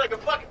now. everybody like a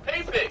fucking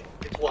pay pig.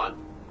 It's what?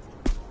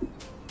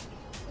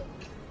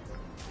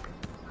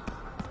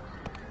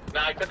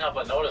 Now, I couldn't help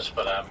but notice,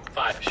 but I'm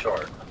 5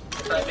 short.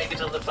 If I make it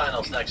to the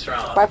finals next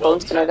round, My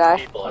phone's gonna die.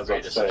 people I was agree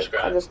about to to say,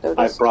 subscribe. I just noticed.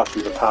 I've brought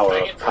you the power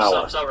Begging of for power.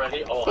 subs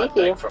already? Oh, Thank I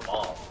beg you. from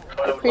all. I What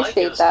I would like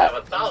appreciate is that. to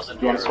have 1,000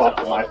 Do you want to viewers swap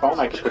and to my all phone?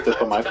 I can put this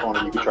on my phone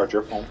and you can charge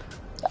your phone.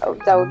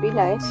 That would be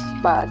nice,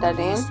 but that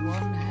ain't.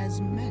 One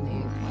has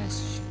many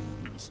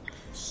questions.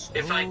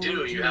 If I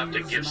do, you have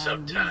to give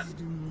sub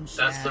 10.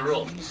 That's the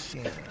rule.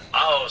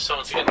 Oh,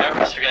 someone's getting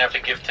nervous. You're gonna have to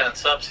give 10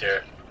 subs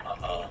here.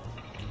 Uh-oh.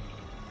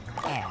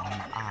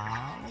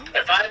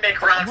 If I make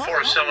round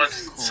 4,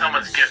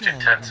 someone's gifting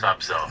 10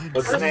 subs though.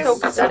 What's the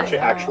name?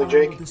 Actually,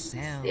 Jake?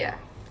 Yeah.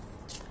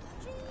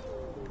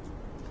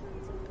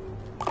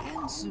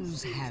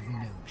 Answers have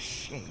no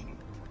shape,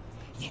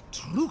 yet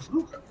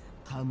truth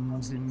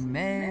comes in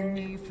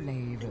many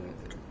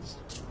flavors.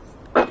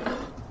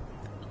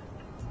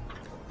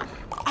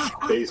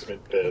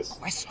 Basement piss.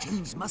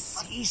 Questions must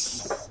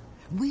cease.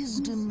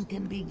 Wisdom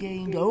can be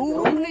gained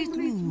only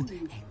through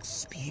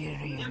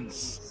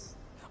experience.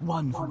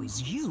 One who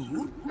is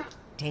you,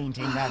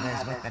 tainting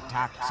others with the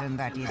toxin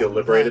that is... Feel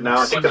liberated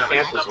now? I think the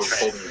Panthers will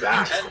hold me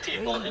back. 10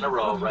 people in a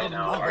row right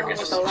now are going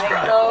to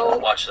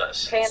subscribe. Watch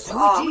this. Pants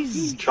off.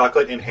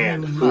 Chocolate in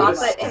hand.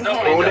 Chocolate in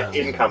hand. Food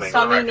incoming.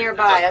 Something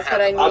nearby. That's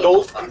what I need.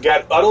 Uddles, you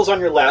got Uddles on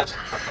your left.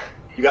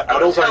 You got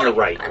Uddles on your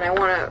right. And I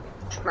want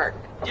to smirk.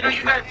 You know,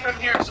 you guys come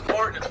here and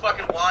support, and it's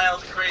fucking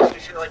wild and crazy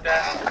and shit like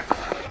that.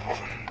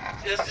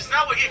 It's just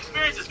not what he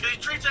experiences, because he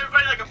treats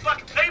everybody like a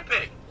fucking pay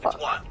pig. It's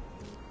one.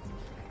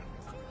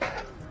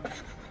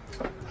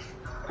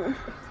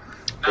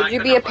 Would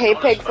you be a pay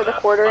pig for the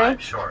quartering?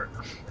 Sure.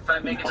 If I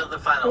make it to the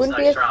finals Wouldn't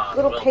be next a round,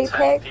 little will pay 10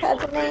 pig people had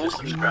the agree to name?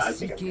 subscribe?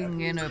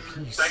 Seeking inner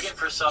peace. Begging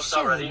for subs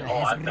already? Oh,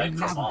 I beg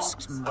from all.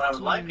 What I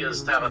would like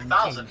is to have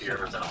 1,000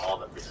 viewers and all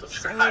that be So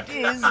subscribed.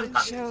 it is that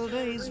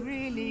Shelda is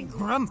really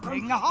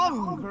grumping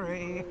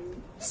hungry.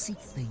 Seek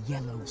the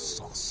yellow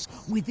sauce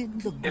within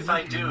the If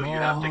I do, you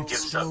have to give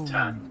sub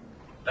 10.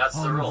 That's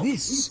the rule. On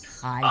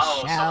this I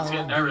Oh, shall someone's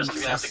getting nervous. be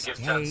You're gonna have to give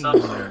 10 sustained.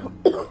 subs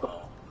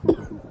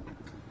there.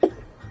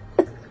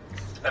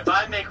 If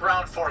I make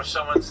round 4,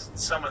 someone's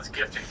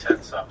gifting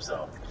 10 subs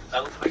though.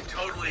 I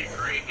totally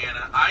agree,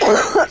 Hannah. I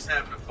know he's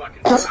having a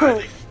fucking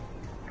time.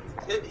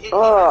 He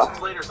mentions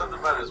later something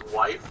about his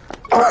wife.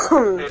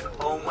 And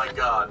oh my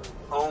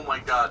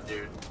god,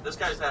 dude. This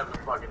guy's having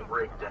a fucking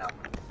breakdown.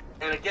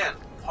 And again,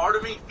 part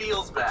of me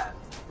feels bad.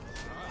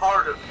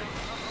 Part of me.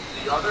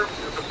 The other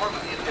part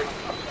of the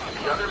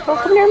addiction. The other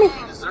part,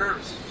 he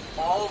deserves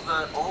all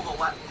the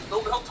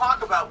he'll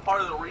talk about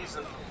part of the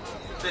reason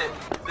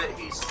that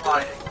he's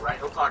sliding, right?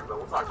 We'll talk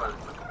about it.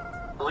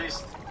 At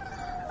least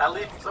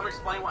let me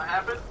explain what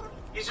happened.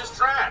 He's just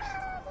trash.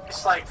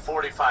 It's like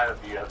 45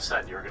 of you have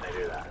said you were gonna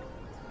do that.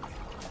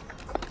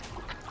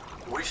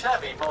 We should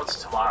have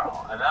emotes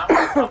tomorrow, and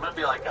I'm gonna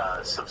be like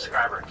a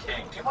subscriber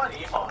king. Do you want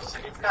emotes?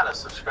 And you've got to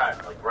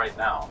subscribe like right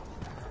now.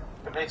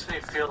 It makes me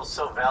feel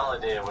so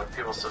validated when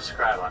people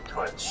subscribe on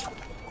Twitch.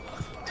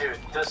 Dude,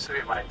 this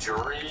would be my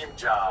dream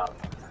job,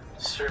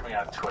 streaming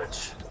on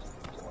Twitch.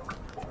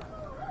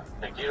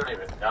 Like, you don't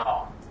even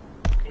know.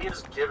 He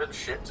has given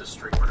shit to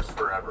streamers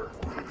forever.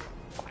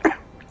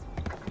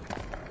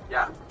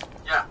 Yeah.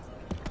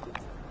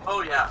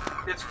 Oh yeah,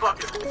 it's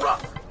fucking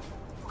rough.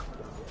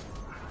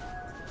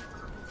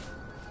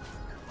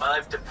 My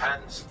life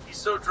depends. He's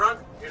so drunk,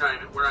 we're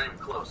not even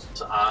close.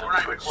 It's on we're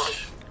not Twitch even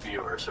close.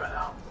 Viewers right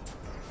now.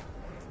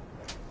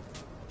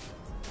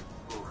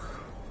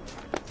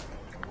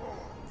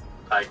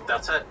 Like,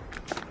 that's it.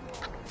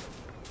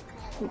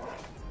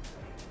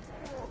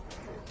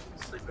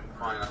 Sleeping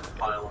fine on a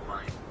pile of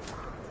money.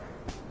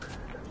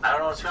 I don't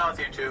know what's wrong with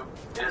YouTube.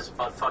 It is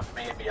buttfuck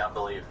me beyond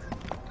belief.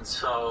 And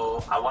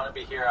so, I want to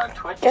be here on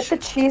Twitch. Get the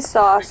cheese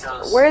sauce.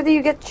 Where do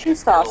you get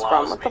cheese sauce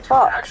from? What the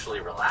fuck?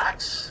 Actually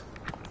relax.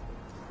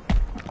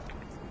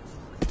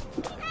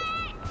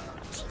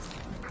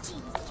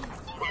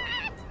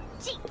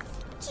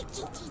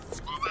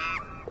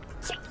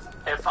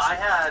 If I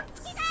had,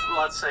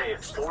 let's say,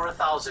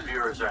 4,000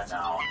 viewers right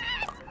now,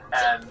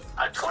 and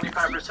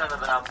 25%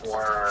 of them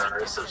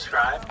were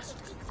subscribed,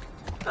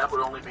 that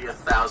would only be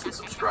 1,000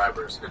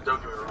 subscribers. And don't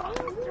get me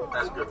wrong,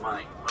 that's good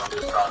money. But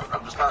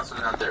I'm just tossing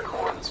it out there,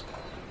 Corns.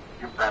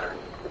 You're better.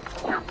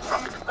 You're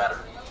fucking better.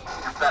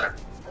 You're better.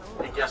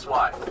 And guess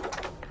why?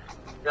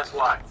 Guess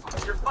why?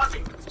 You're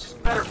fucking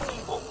just better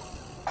people.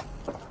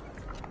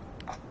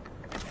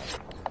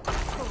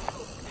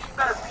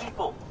 Better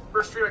people.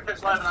 First stream I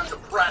catch live and I'm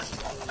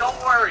depressed. Don't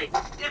worry,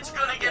 it's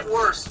gonna get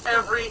worse.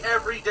 Every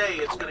day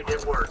it's gonna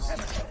get worse.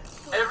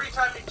 Every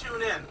time you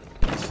tune in,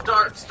 it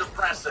starts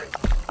depressing.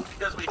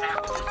 Because we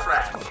have to do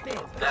trash.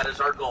 That is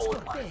our goal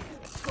in life.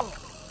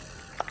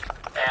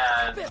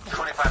 And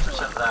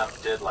 25% of them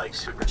did like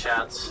super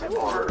chats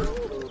or,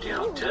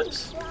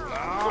 tips.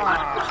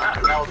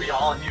 That would be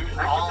all you.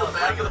 I feel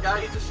bad for the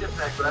guy, he's a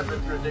shitbag, but I've been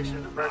through addiction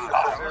and depression.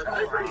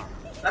 I agree.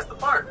 That's the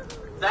part.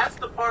 That's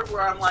the part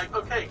where I'm like,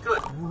 okay, good.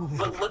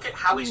 But look at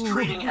how he's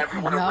treating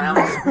everyone around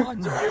him. It's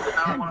weird that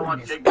now I want to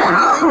watch Jake.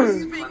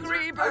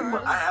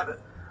 I have it.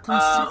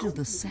 Consider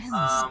the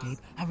soundscape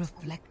a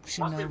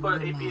reflection Once we of put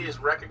the APA mind. is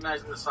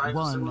recognizing the signs and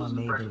One symbols of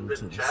depression unable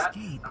within to chat.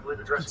 escape I believe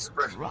addressing puts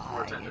depression needs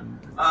more dry attention.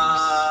 and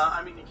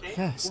I mean, you can't.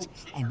 First,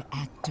 an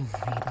act of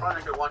Probably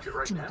not gonna watch it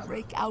right to now.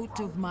 break out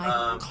of my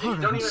You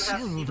current don't even have to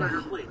shell keep her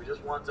down. plea. We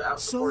just want to out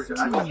So support you.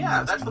 I mean,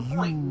 yeah, that's the you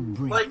point.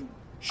 bring Like,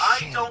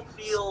 I don't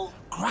feel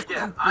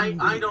again.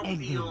 I don't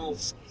feel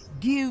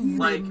Give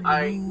like them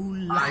I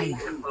new I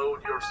life. am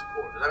owed your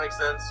support. Does that make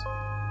sense?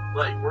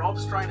 Like, we're all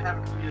just trying to have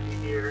a community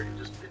here and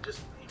just be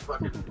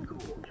fucking cool.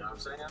 You know what I'm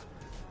saying?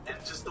 And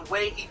just the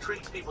way he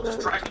treats people just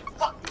drives me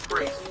fucking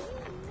crazy.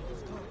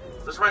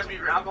 This reminds me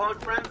of your alcoholic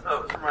friend?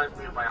 Oh, this reminds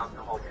me of my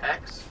alcoholic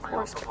ex. My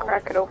Forced to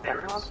alcoholic crack it open,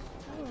 parents.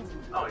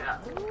 Oh, yeah.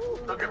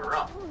 Don't get me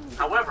wrong.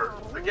 However,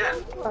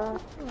 again,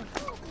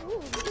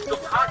 still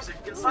toxic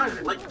inside of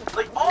it.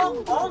 Like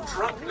all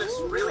drunkenness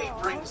really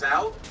brings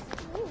out,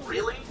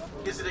 really,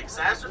 is it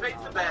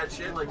exacerbates the bad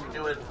shit, like you're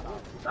doing,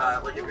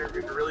 like if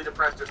you're really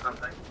depressed or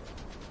something.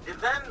 And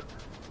then,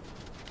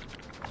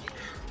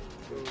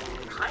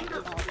 kind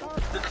of,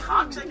 the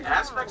toxic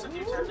aspects of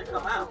you tend to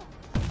come out.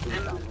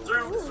 And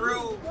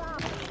through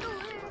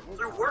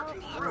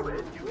working through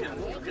it, you can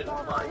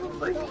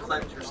like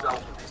cleanse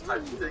yourself of these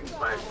types of things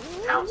by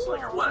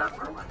counseling or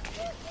whatever. Like,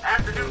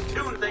 afternoon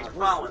tune, thanks for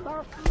following.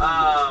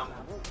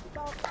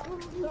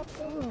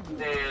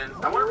 And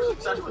I wonder if his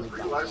obsession with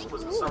Brie Larson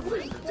was in some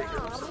ways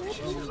indicative of some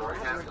issues she was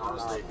already having.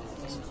 Honestly,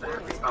 some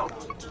therapy. Oh,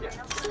 yeah.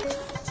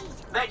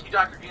 Thank you,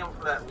 Dr. Gale,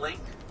 for that link.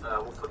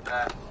 We'll put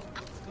that.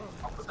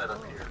 I'll put that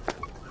up here.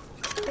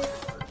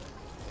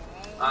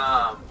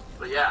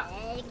 But yeah.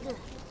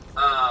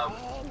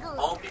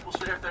 All people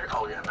should have their.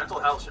 Oh yeah, mental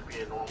health should be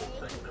a normal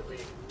thing that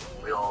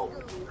we all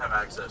have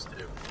access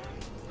to.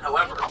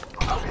 However,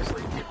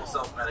 obviously, people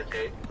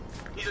self-medicate.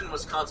 He's in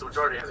Wisconsin, which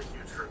already has a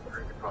huge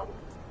drinking problem.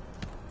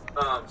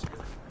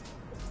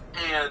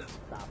 And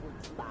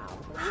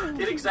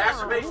it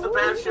exacerbates the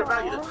bad shit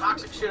about you, the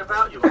toxic shit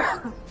about you.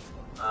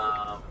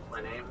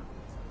 My name,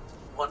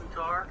 One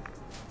Car.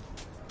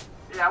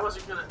 Yeah, I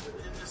wasn't gonna.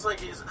 It's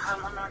like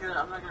I'm not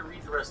gonna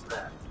read the rest of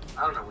that.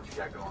 I don't know what you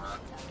got going on.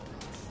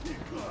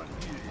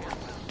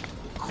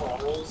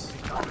 Corals.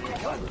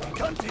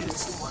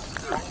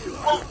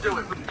 Won't do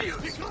it.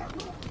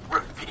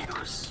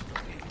 Refuse.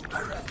 I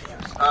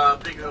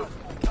refuse. Big Hoof,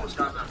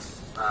 Wisconsin.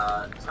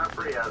 It's not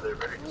free out there.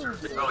 Very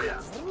conservative. Oh yeah.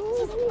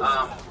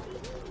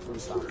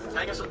 Can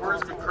I get some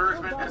words of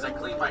encouragement as I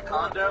clean my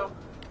condo?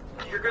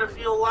 You're gonna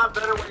feel a lot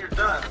better when you're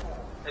done,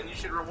 and you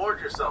should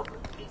reward yourself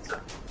with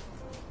pizza.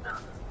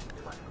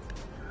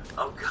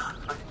 Oh god.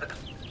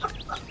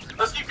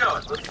 Let's keep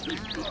going.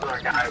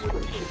 Like I would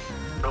eat.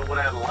 But what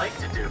I'd like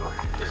to do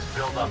is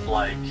build up,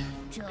 like,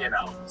 you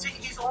know. See,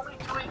 he's only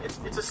doing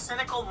it's a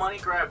cynical money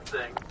grab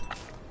thing.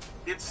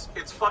 It's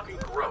fucking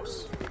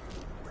gross.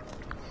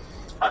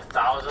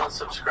 1,000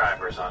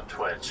 subscribers on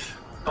Twitch.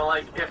 But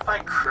like, if by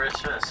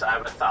Christmas I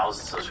have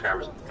 1,000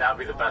 subscribers, that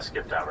would be the best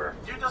gift ever.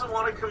 Dude doesn't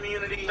want a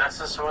community. That's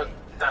just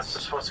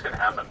what's gonna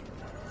happen.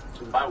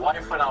 My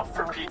wife went out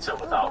for pizza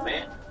without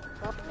me,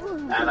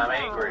 and I'm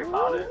angry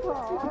about it.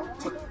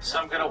 So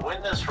I'm gonna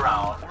win this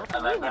round,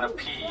 and I'm gonna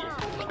pee.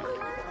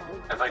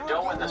 If I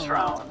don't win this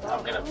round,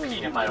 I'm gonna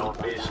pee in my own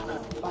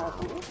basement.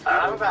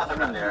 I don't have a bathroom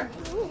down there.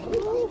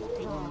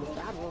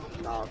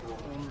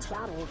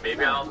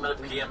 Maybe I'm gonna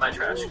pee in my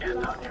trash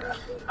can down here.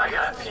 I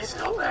gotta pee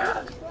so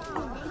bad.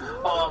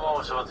 Oh, I'm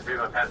almost about to pee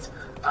my pants.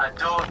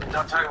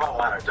 Don't talk about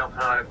water. Don't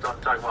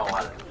talk about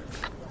water.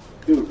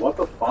 Dude, what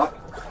the fuck?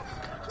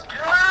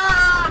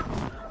 Ah!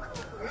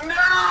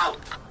 No!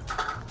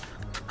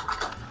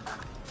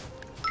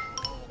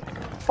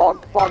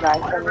 Fall guys.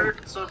 Why are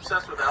Americans so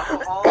obsessed with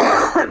alcohol?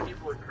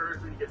 People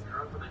encourage me to get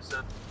drunk when they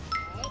said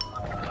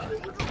they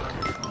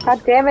wouldn't. God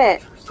damn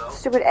it.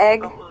 Stupid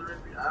egg.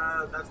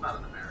 That's not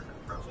an American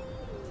problem.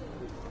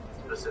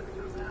 Specific to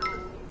America.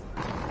 I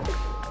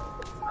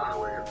don't know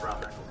where you're from,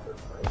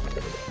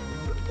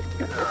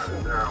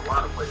 there are a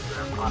lot of places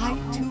that have I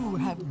too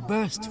have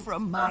burst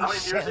from my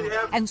shell,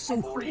 and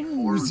so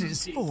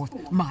oozes forth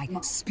my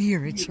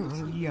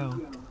spiritual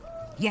yoke.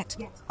 Yet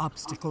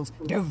obstacles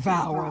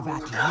devour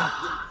that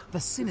yoke, the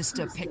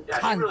sinister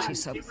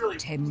picantis of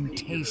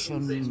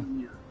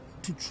temptation.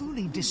 To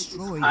truly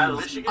destroy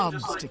these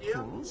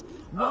obstacles,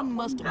 one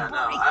must break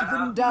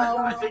them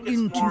down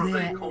into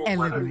their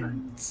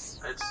elements.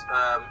 It's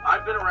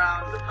I've been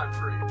around the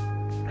country,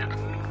 and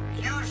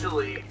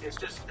usually it's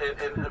just,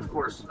 and of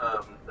course,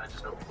 I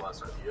just know people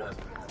outside the U.S.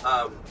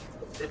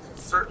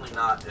 It's certainly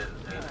not an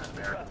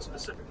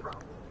American-specific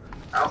problem.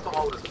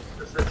 Alcoholism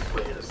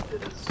specifically is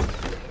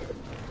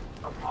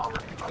a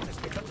poverty problem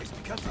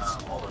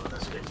all over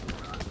this case.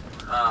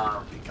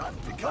 And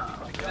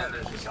then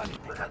there's just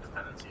the head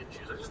dependency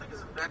issues. I just think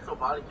it's an actual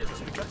body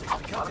condition. And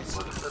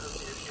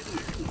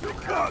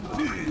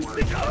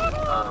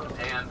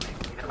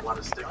we had a lot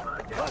of stigma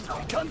against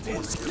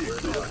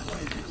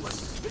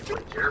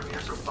like Jeremy,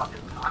 you're so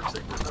fucking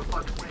toxic. There's no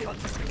fucking way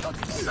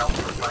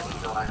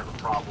self-reflecting that I have a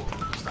problem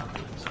and stop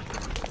doing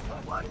something.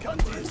 Like,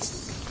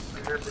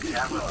 here's the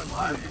camera,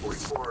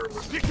 544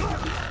 was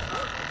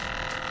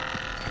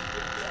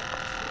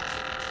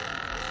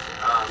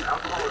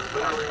Alcohol is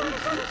literally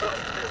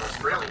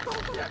Australian.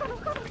 Yeah.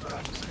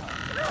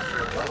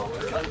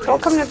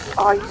 Don't come to.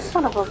 Oh, you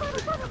son of a.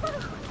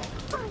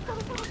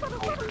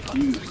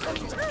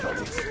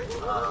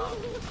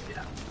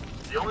 Yeah.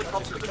 The only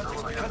culture that no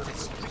one I have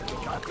is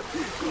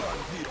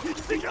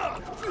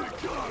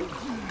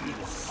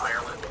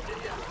Ireland.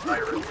 Yeah,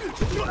 Ireland.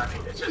 I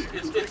mean, it's just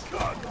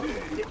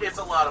it's a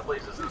lot of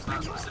places. It's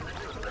not specific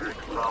to an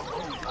American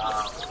problem.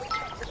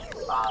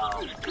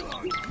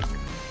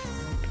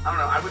 I don't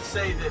know. I would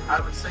say that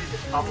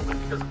probably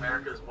because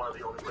America is one of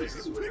the only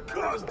places within that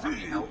has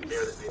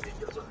healthcare that maybe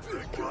gives us.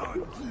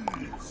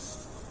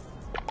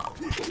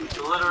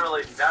 You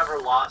literally never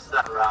lost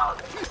that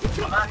round.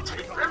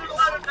 Remember the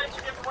letter that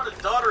you gave me one, a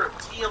daughter of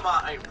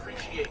Tiamat. I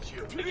appreciate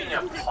you. Taking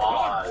a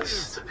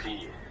pause to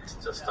pee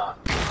to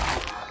stop.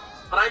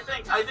 But I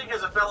think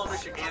as a fellow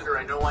Michigander,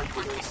 I know why you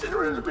would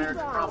consider it an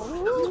American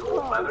problem because it's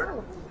cold weather,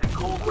 and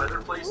cold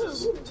weather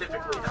places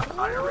typically have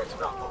higher rates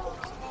of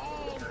alcoholism.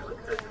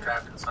 Because you're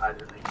trapped inside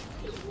your thing.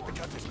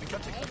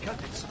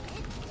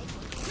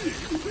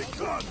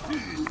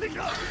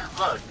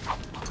 Look,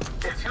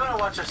 if you want to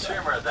watch a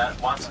streamer that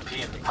wants to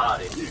pee in the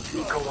potty,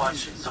 go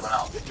watch someone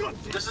else.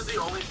 This is the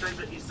only thing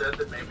that he said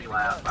that made me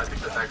laugh. I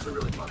think that's actually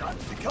really funny.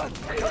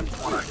 Hey,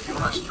 if you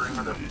want a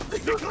streamer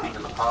that goes peeing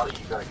in the potty,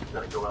 you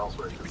gotta go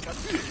elsewhere.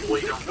 Well,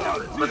 you don't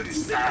do it, but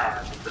it's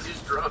sad because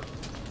he's drunk.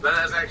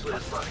 That is actually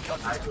as funny.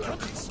 I actually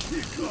like it.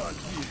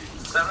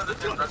 7 of the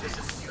 10 drunkest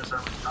in the US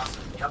Army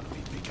Johnson. Yep.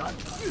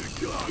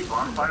 You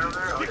bonfire over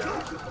there? Oh,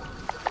 yeah.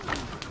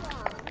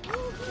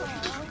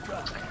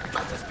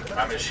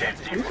 I'm ashamed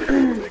of you.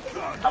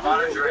 I'm on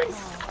a drink.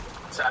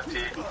 It's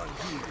empty.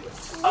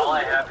 All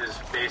I have is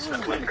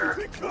basement liquor.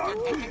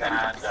 And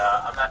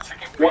I'm not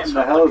drinking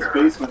basement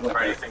liquor for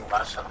anything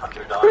less than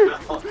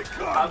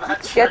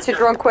 $100. Gets you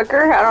drunk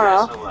quicker? I don't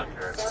know.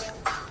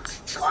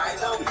 Why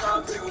don't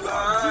come to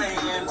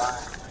lying?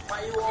 Why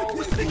you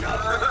always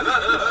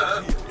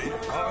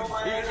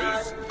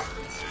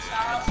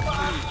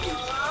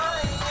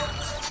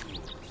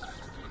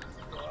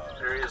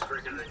There he is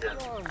drinking it again.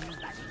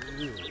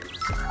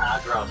 Ah,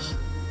 gross.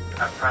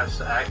 I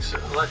pressed X.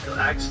 Look,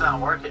 X not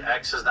working.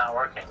 X is not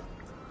working.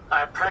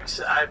 I pressed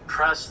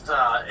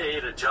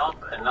A to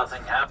jump and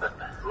nothing happened.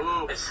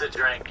 Ooh. It's the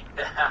drink.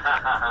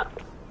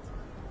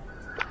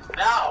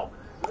 No!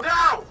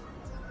 No!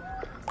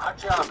 Hot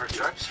job for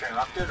drunk stream.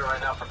 I'm doing it right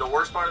now. The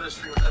worst part of the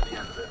stream is at the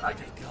end of it. I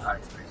can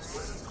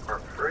basically for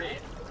free.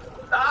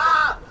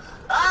 Ah!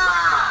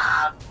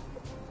 Ah!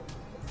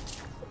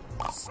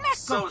 Snack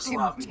So of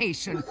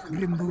temptation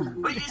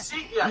removed. But you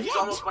see, yeah, he's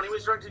almost when he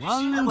was drunk. Did you see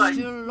One that? Like,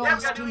 still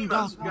lost in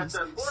darkness,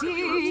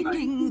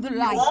 seeking the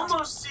light. You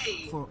almost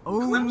see for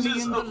only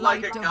glimpses in the of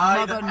like a light of guy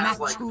Mother that has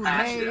like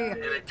passion Nature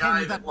and a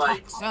guy that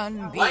like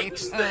toxin be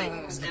likes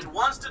things and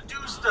wants to do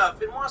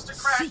stuff and wants to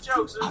crack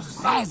jokes and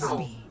it's just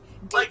so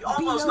like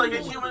almost like a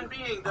human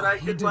being that I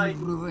could try to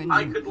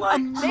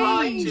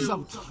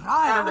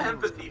have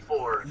empathy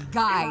for.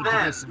 And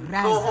then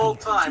the whole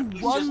time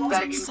he's just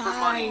begging for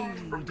money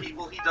from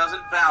people he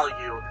doesn't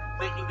value,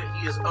 thinking that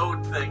he is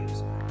owed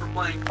things for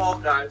playing Fall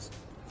Guys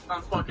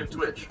on fucking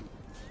Twitch.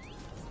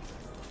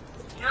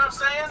 You know what I'm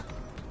saying?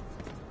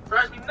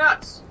 Drives me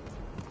nuts.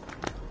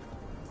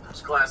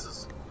 Those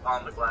glasses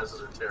on the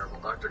glasses are terrible,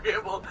 Dr.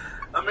 Gamble.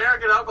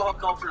 American alcohol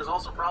culture is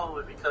also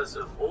probably because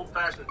of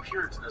old-fashioned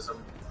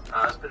Puritanism.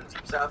 It's been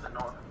deep south and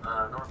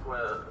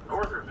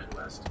northern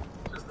Midwest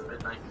since the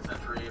mid-19th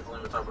century. If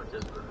only we talk about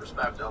kids with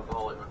respect to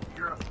alcohol, like went to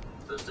Europe.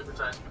 So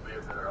stigmatizing may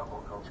have had our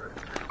alcohol culture.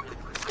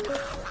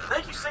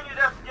 Thank you, Singing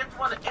Death, for gift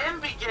one to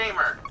Envy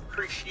Gamer.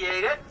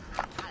 Appreciate it.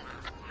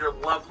 You're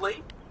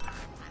lovely.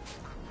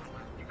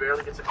 You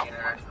barely get any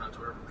interaction on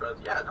Twitter from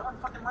Treads. Yeah, no one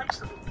fucking likes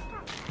him.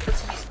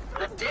 Because he's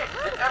a dick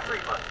to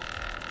everybody.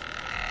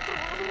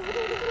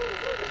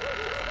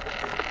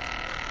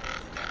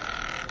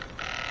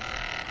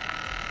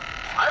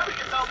 I hope he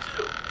gets out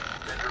too.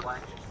 Gender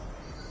language.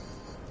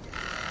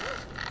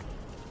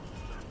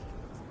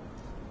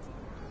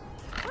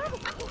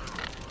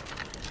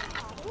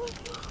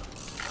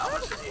 How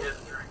much did he hit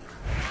and drink?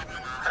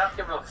 I don't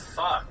give a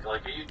fuck.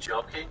 Like, are you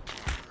joking?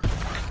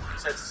 He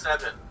said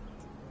 7.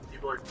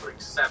 People are putting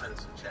 7s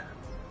in chat.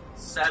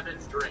 7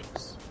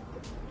 drinks.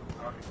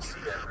 I don't even see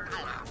that very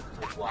well.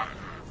 It's a block.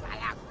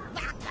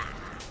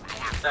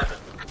 7.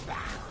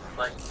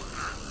 Like,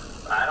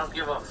 I don't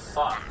give a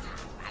fuck.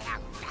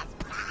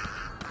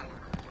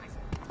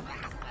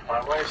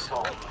 My wife's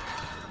home.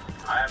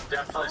 I am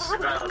definitely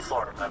sleeping on the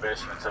floor in my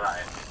basement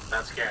tonight.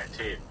 That's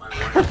guaranteed. My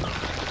wife's home.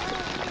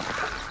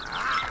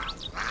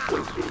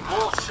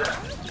 Bullshit.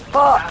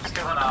 Cat's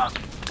giving up.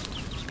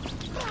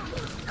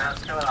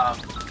 Cat's giving up.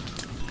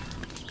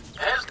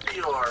 As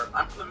Dior,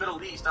 I'm from the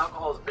Middle East.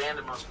 Alcohol is banned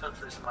in most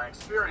countries. In my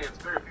experience,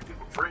 very few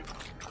people drink.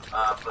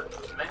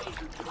 But many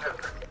who do have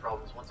drinking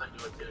problems. Once I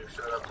knew a kid who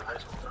showed up to high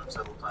school drunk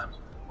several times.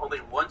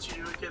 Only once you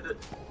knew a kid that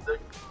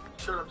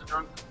showed up to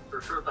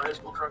high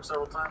school drunk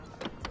several times.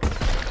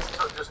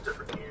 So just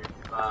different here.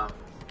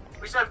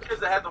 We used to have kids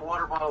that had the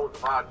water bottle with the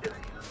vodka in it,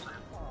 you know what I'm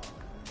saying?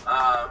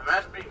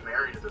 Imagine being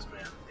married to this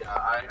man. Yeah,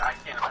 I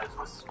can't imagine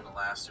this is gonna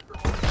last super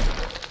long.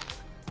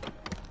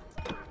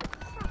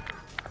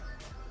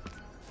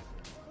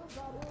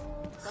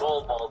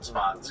 Full bald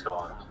spots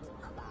going.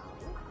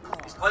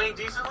 He's playing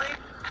decently.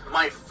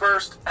 My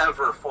first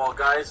ever Fall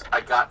Guys,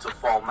 I got to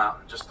Fall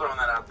Mountain. Just throwing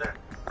that out there.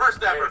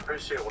 First ever. I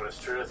appreciate what is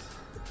truth.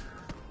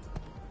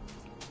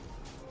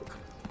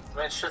 I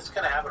mean, shit's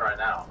gonna happen right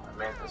now. I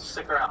mean,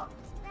 stick around.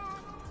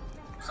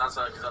 Sounds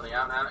like he's on the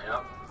out now.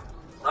 Yep.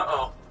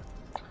 Uh-oh.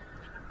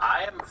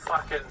 I am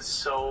fucking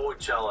so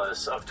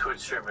jealous of Twitch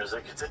streamers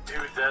that get to do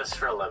this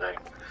for a living.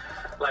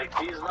 Like,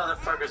 these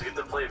motherfuckers get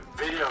to play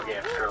video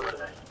games for a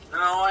living.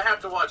 No, I have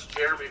to watch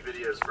Jeremy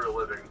videos for a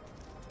living.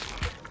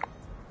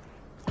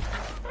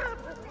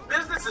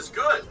 Business is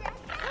good.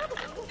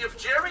 If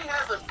Jeremy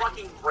has a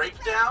fucking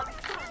breakdown,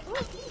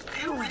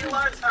 do you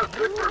realize how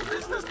good for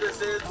business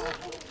this is?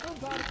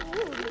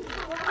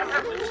 I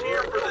have to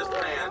cheer for this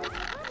man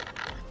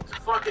to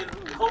fucking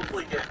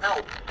hopefully get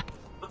help.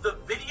 But the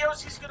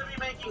videos he's going to be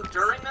making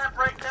during that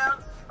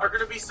breakdown are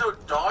going to be so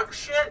dog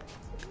shit.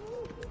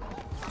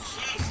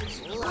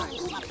 Jesus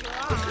Christ.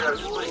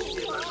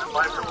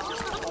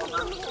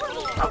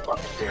 How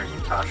fucking dare you,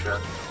 Tasha?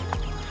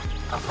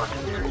 How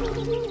fucking dare you?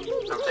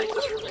 Don't take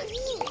this from me.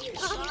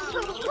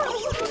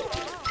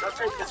 Don't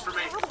take this from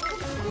me.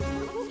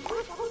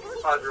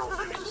 5-year-old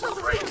baby is so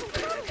great.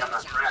 Maybe I'm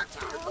not trapped.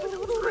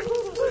 Great.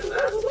 Say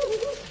that.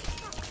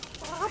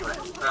 Anyway,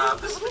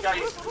 this is the guy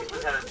he's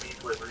been having beef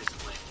with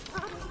recently,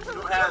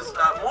 who has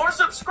more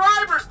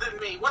subscribers than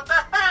me. What the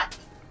heck?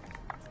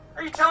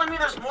 Are you telling me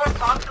there's more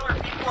popular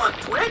people on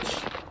Twitch?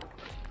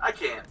 I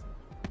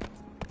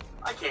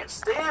can't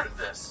stand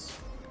this.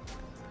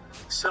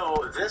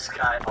 So this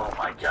guy, oh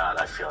my god,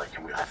 I feel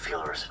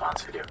a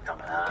response video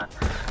coming on.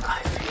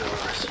 I feel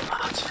a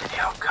response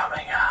video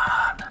coming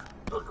on.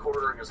 The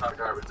quartering is hot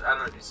garbage. I don't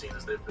know if you've seen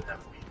this. They've been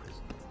having beef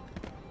recently.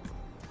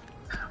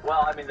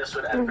 Well, I mean, this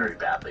would end very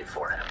badly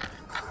for him.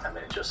 I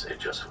mean, it just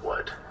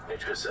would. It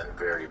just end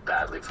very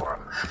badly for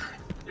him.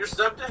 You're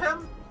sub to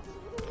him?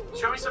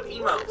 Show me some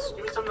emotes.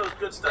 Give me some of those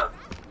good stuff.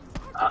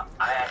 I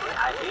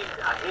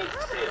hate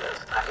to say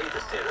this. I hate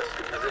to say this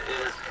because it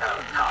is kind of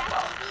a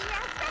cop-out.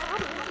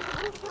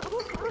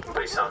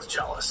 But he sounds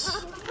jealous.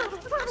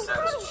 He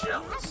sounds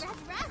jealous.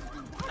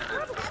 And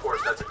then, of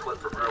course, that's a clip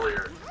from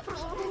earlier.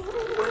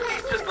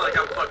 He's just like,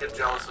 I'm fucking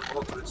jealous of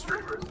all Twitch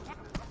streamers.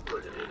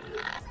 What an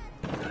idiot.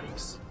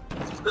 Yikes.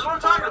 This is what I'm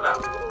talking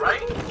about,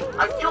 right?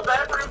 I feel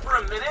bad for him for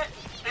a minute,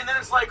 and then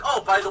it's like,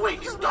 oh, by the way,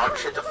 he's dog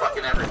shit to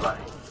fucking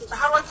everybody. So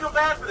how do I feel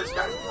bad for this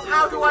guy?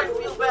 How do I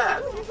feel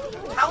bad?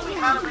 Tell me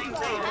how to maintain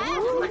it.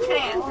 I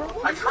can't.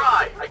 I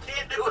try. I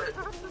can't do it.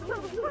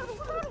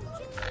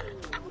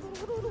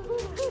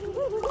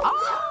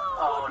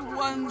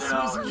 Once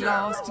was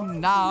lost,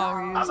 now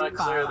is I'm gonna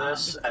clear found.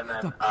 this, and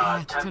then The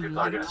path 10 to people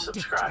are gonna light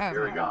subscribe.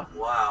 Here we go.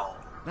 Wow.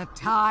 The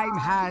time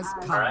has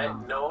come.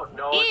 Alright, no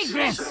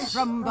Egress excuses.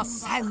 from the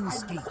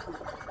sandscape.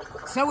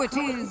 So it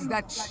is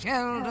that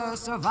Shelder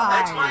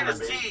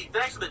survives. X-T,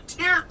 thanks for the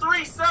tier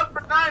 3 sub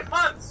for 9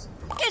 months.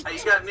 Hey,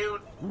 you got new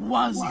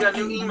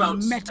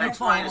emotes.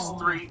 Metaphor.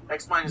 X-3,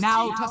 X-T.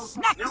 Now to New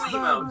Snacksburg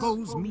emotes.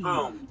 goes me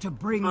Boom. to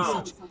bring Boom.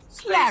 such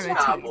Space clarity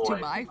Cowboy. to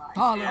my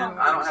followers. And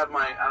I don't have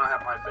my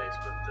face,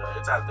 but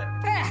it's out there.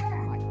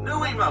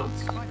 New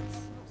emotes.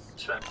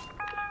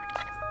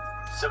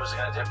 Sip is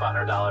gonna tip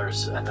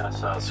 $100, and that's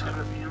how it's I'm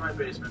gonna gonna be in my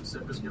basement.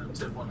 Sip is gonna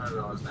tip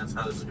 $100, and that's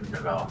how this is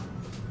gonna go.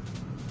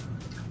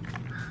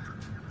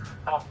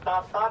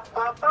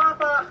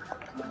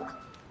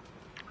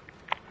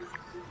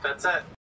 That's it.